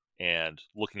die and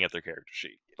looking at their character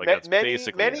sheet. Like that's Many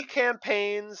basically it. many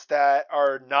campaigns that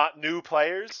are not new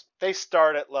players, they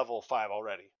start at level 5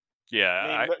 already. I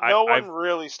Yeah, mean, no one I've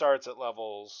really starts at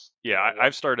levels, yeah, 1,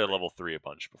 I've 2, started at 3. level 3 a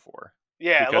bunch before,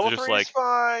 Yeah, because level it's just 3 is like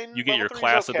fine. you get Level your 3 is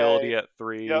class okay. ability at Yep.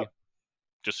 3,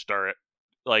 just start it.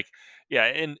 Like yeah,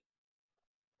 and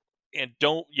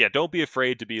don't be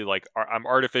afraid to be like, I'm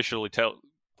artificially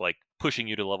like pushing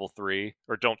you to level 3,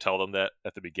 or don't tell them that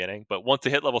at the beginning. But once they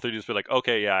hit level 3, just be like,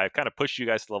 okay, yeah, I kind of pushed you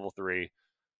guys to level 3,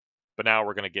 but now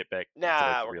we're gonna get back into like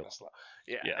Nah, the we're real. gonna slow.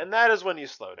 Yeah, Yeah, and that is when you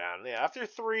slow down. Yeah, after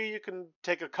 3, you can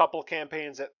take a couple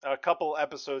campaigns at a couple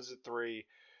episodes at 3.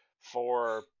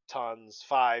 4 tons.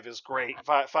 5 is great.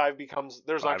 Five becomes,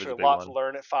 there's 5 is actually a a big lot to one.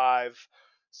 learn at 5,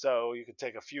 so you could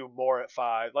take a few more at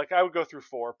 5. Like I would go through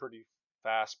 4 pretty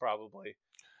fast probably.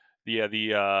 Yeah,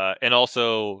 the and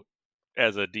also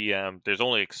as a DM, there's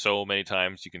only like, so many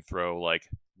times you can throw like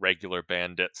regular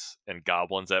bandits and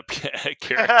goblins at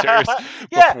characters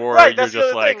Yeah, before right. you're That's the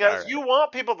just other thing. like, all You right.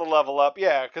 want people to level up,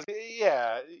 yeah, because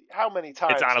yeah, how many It's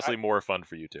times? honestly more fun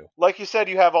for you too. Like you said,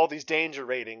 you have all these danger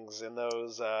ratings in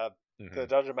those the Hmm.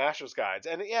 Dungeon Masters guides,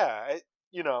 and yeah,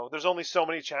 there's only so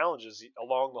many challenges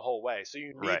along the whole way, so you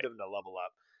need Right. them to level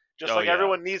up. Just Oh like yeah.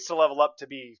 everyone needs to level up to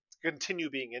continue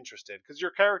being interested, because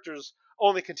your characters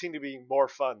only continue being more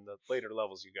fun the later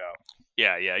levels you go.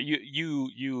 Yeah, yeah.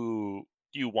 You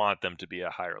you want them to be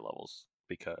at higher levels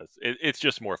because it's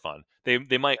just more fun.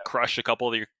 They might crush a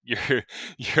couple of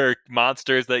your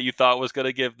monsters that you thought was going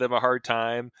to give them a hard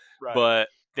time, but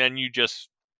then you just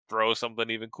throw something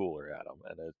even cooler at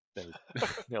them, and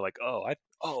they're like,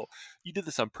 oh, you did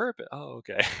this on purpose. Oh,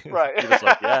 okay. Right. You're just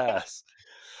like, yes.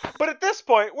 But at this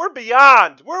point, we're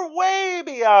way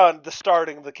beyond the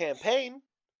starting of the campaign.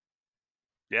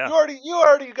 Yeah. You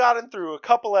already gotten through a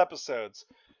couple episodes.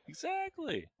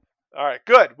 Exactly. All right,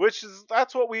 good.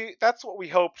 That's what we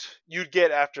hoped you'd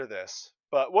get after this.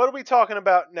 But what are we talking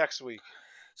about next week?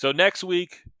 So next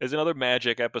week is another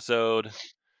Magic episode.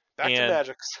 Back to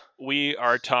Magics. We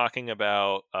are talking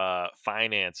about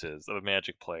finances of a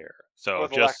Magic player. So or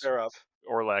the lack thereof.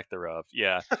 Or lack thereof,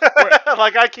 yeah.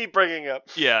 Like I keep bringing up.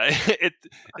 Yeah,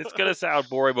 it's gonna sound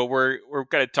boring, but we're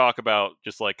gonna talk about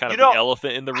just like kind of the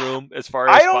elephant in the room as far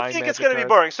as I don't think it's gonna be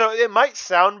boring. So it might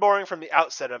sound boring from the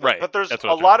outset of it, but there's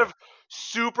a lot of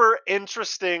super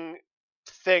interesting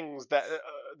things that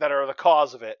are the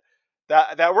cause of it.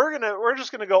 That we're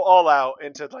just gonna go all out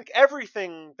into like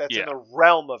everything that's in the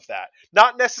realm of that.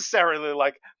 Not necessarily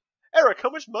like, Eric, how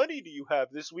much money do you have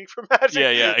this week for Magic?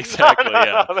 Yeah, exactly.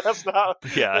 No, that's not.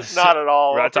 Yeah, that's not at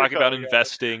all. We're not talking about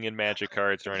investing in Magic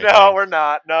cards or anything. No, we're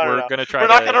not. We're gonna try. We're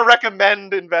not gonna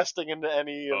recommend investing into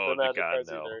any of the Magic cards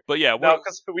either. But yeah,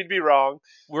 because we'd be wrong.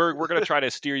 We're gonna try to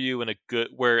steer you in a good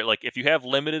where, like, if you have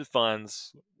limited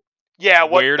funds. Yeah,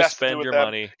 where to spend your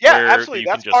money. Yeah, absolutely.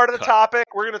 That's part of the topic.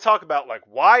 We're going to talk about like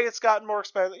why it's gotten more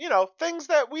expensive. Things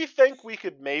that we think we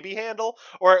could maybe handle,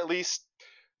 or at least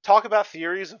talk about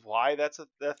theories of why that's a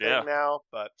thing now.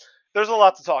 But there's a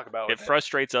lot to talk about. It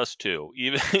frustrates us too.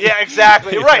 Even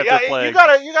exactly. Right. Yeah, you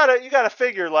gotta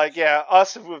figure like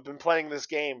us who have been playing this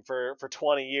game for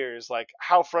 20 years, like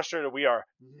how frustrated we are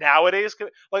nowadays.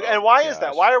 Like, and why is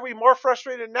that? Why are we more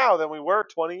frustrated now than we were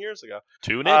 20 years ago?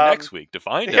 Tune in next week to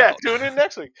find out. Yeah, tune in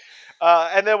next week.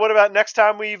 And then what about next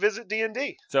time we visit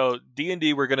D&D? So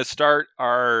D&D, we're gonna start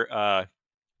our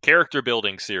character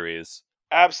building series.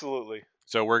 Absolutely.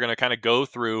 So we're gonna kind of go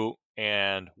through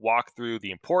and walk through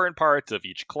the important parts of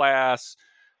each class,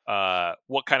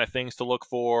 what kind of things to look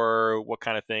for, what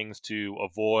kind of things to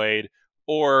avoid,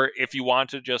 or if you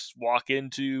want to just walk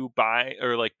into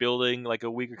building like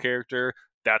a weaker character,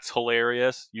 that's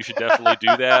hilarious. You should definitely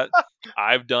do that.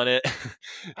 I've done it.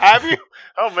 Have you?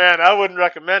 Oh man, I wouldn't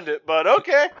recommend it, but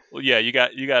okay. Well, yeah, you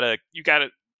gotta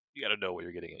know what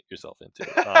you're getting yourself into.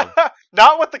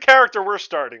 Not with the character we're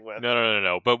starting with.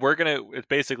 No. But it's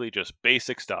basically just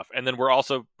basic stuff. And then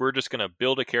we're just going to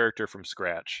build a character from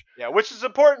scratch. Yeah, which is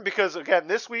important because, again,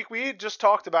 this week we just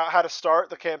talked about how to start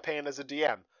the campaign as a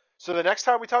DM. So the next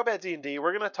time we talk about D&D,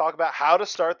 we're going to talk about how to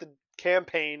start the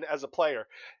campaign as a player.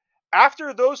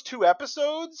 After those 2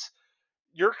 episodes,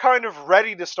 you're kind of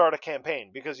ready to start a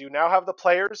campaign because you now have the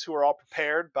players who are all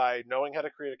prepared by knowing how to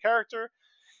create a character.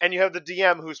 And you have the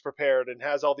DM who's prepared and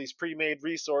has all these pre-made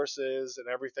resources and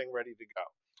everything ready to go.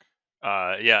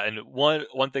 Yeah, and one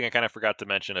thing I kind of forgot to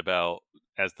mention about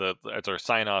as our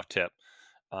sign-off tip,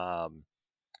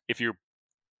 if you're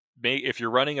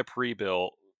running a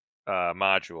pre-built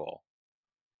module,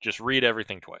 just read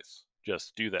everything twice.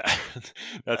 Just do that.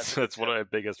 that's one of my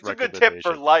biggest recommendations. It's a good tip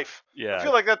for life. Yeah, I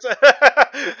feel like I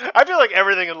feel like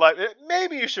everything in life.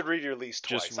 Maybe you should read your lease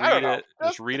twice. Just read it.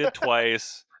 Just read it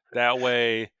twice. That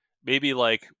way, maybe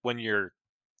like when you're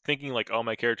thinking like, oh,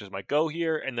 my characters might go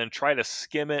here, and then try to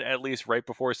skim it at least right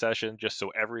before session, just so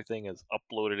everything is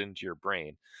uploaded into your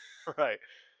brain. Right.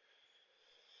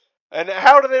 And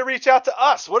how do they reach out to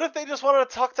us? What if they just wanted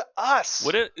to talk to us?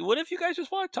 What if you guys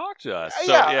just want to talk to us?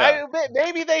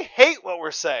 Maybe they hate what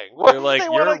we're saying. What if they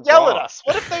want to yell at us?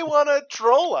 What if they want to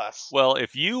troll us? Well,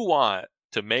 if you want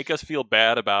to make us feel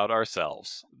bad about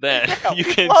ourselves, then you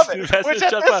can love it. Which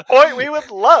at this point we would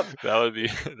love. That'd be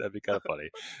kind of funny.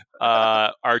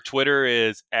 Our Twitter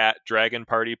is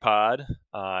 @DragonPartyPod,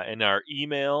 and our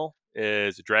email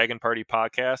is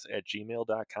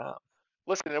dragonpartypodcast@gmail.com.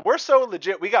 Listen, we're so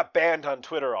legit. We got banned on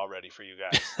Twitter already for you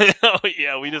guys. Oh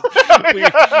yeah,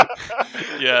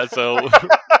 yeah. So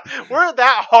we're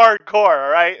that hardcore, all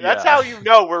right? That's how you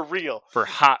know we're real. For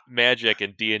hot Magic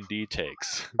and D&D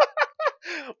takes.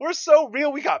 We're so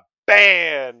real. We got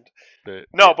banned. But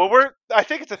I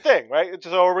think it's a thing, right?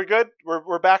 So are we good?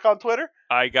 We're back on Twitter?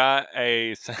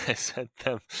 I sent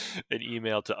them an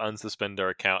email to unsuspend our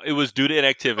account. It was due to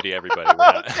inactivity, everybody.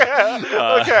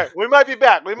 Okay. We might be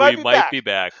back. We might be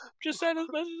back. Just send us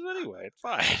messages anyway. It's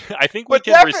fine. I think we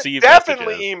can receive definitely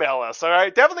messages. Email us, all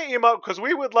right? Definitely email, because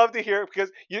we would love to hear,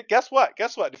 because guess what?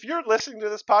 If you're listening to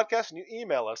this podcast and you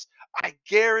email us, I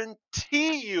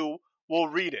guarantee you we'll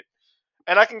read it.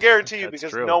 And I can guarantee you, That's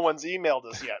because true. no one's emailed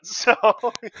us yet, so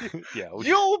Yeah,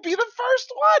 you'll be the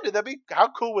first one. How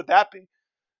cool would that be?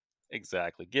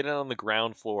 exactly. Get in on the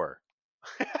ground floor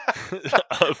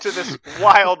to this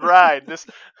wild ride.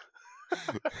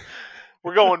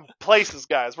 We're going places,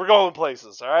 guys. We're going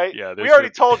places. All right. Yeah, we already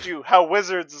told you how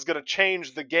Wizards is going to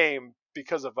change the game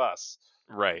because of us.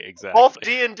 Right. Exactly. Both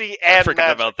D&D and I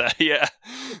forgot Magic. about that. Yeah.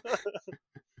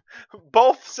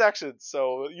 Both sections,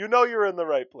 so you're in the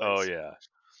right place. Oh yeah.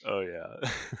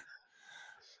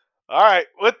 All right.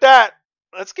 With that,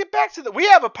 let's get back to we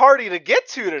have a party to get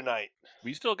to tonight.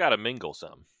 We still got to mingle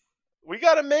some. We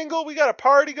got to mingle. We got a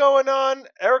party going on.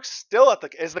 Eric's still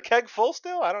is the keg full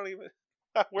still? I don't even.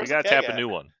 We got to tap a new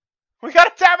one. We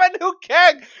got to tap a new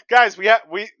keg, guys. We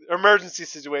emergency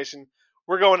situation.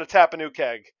 We're going to tap a new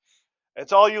keg.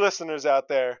 It's all you listeners out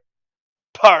there.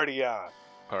 Party on.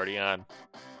 Party on.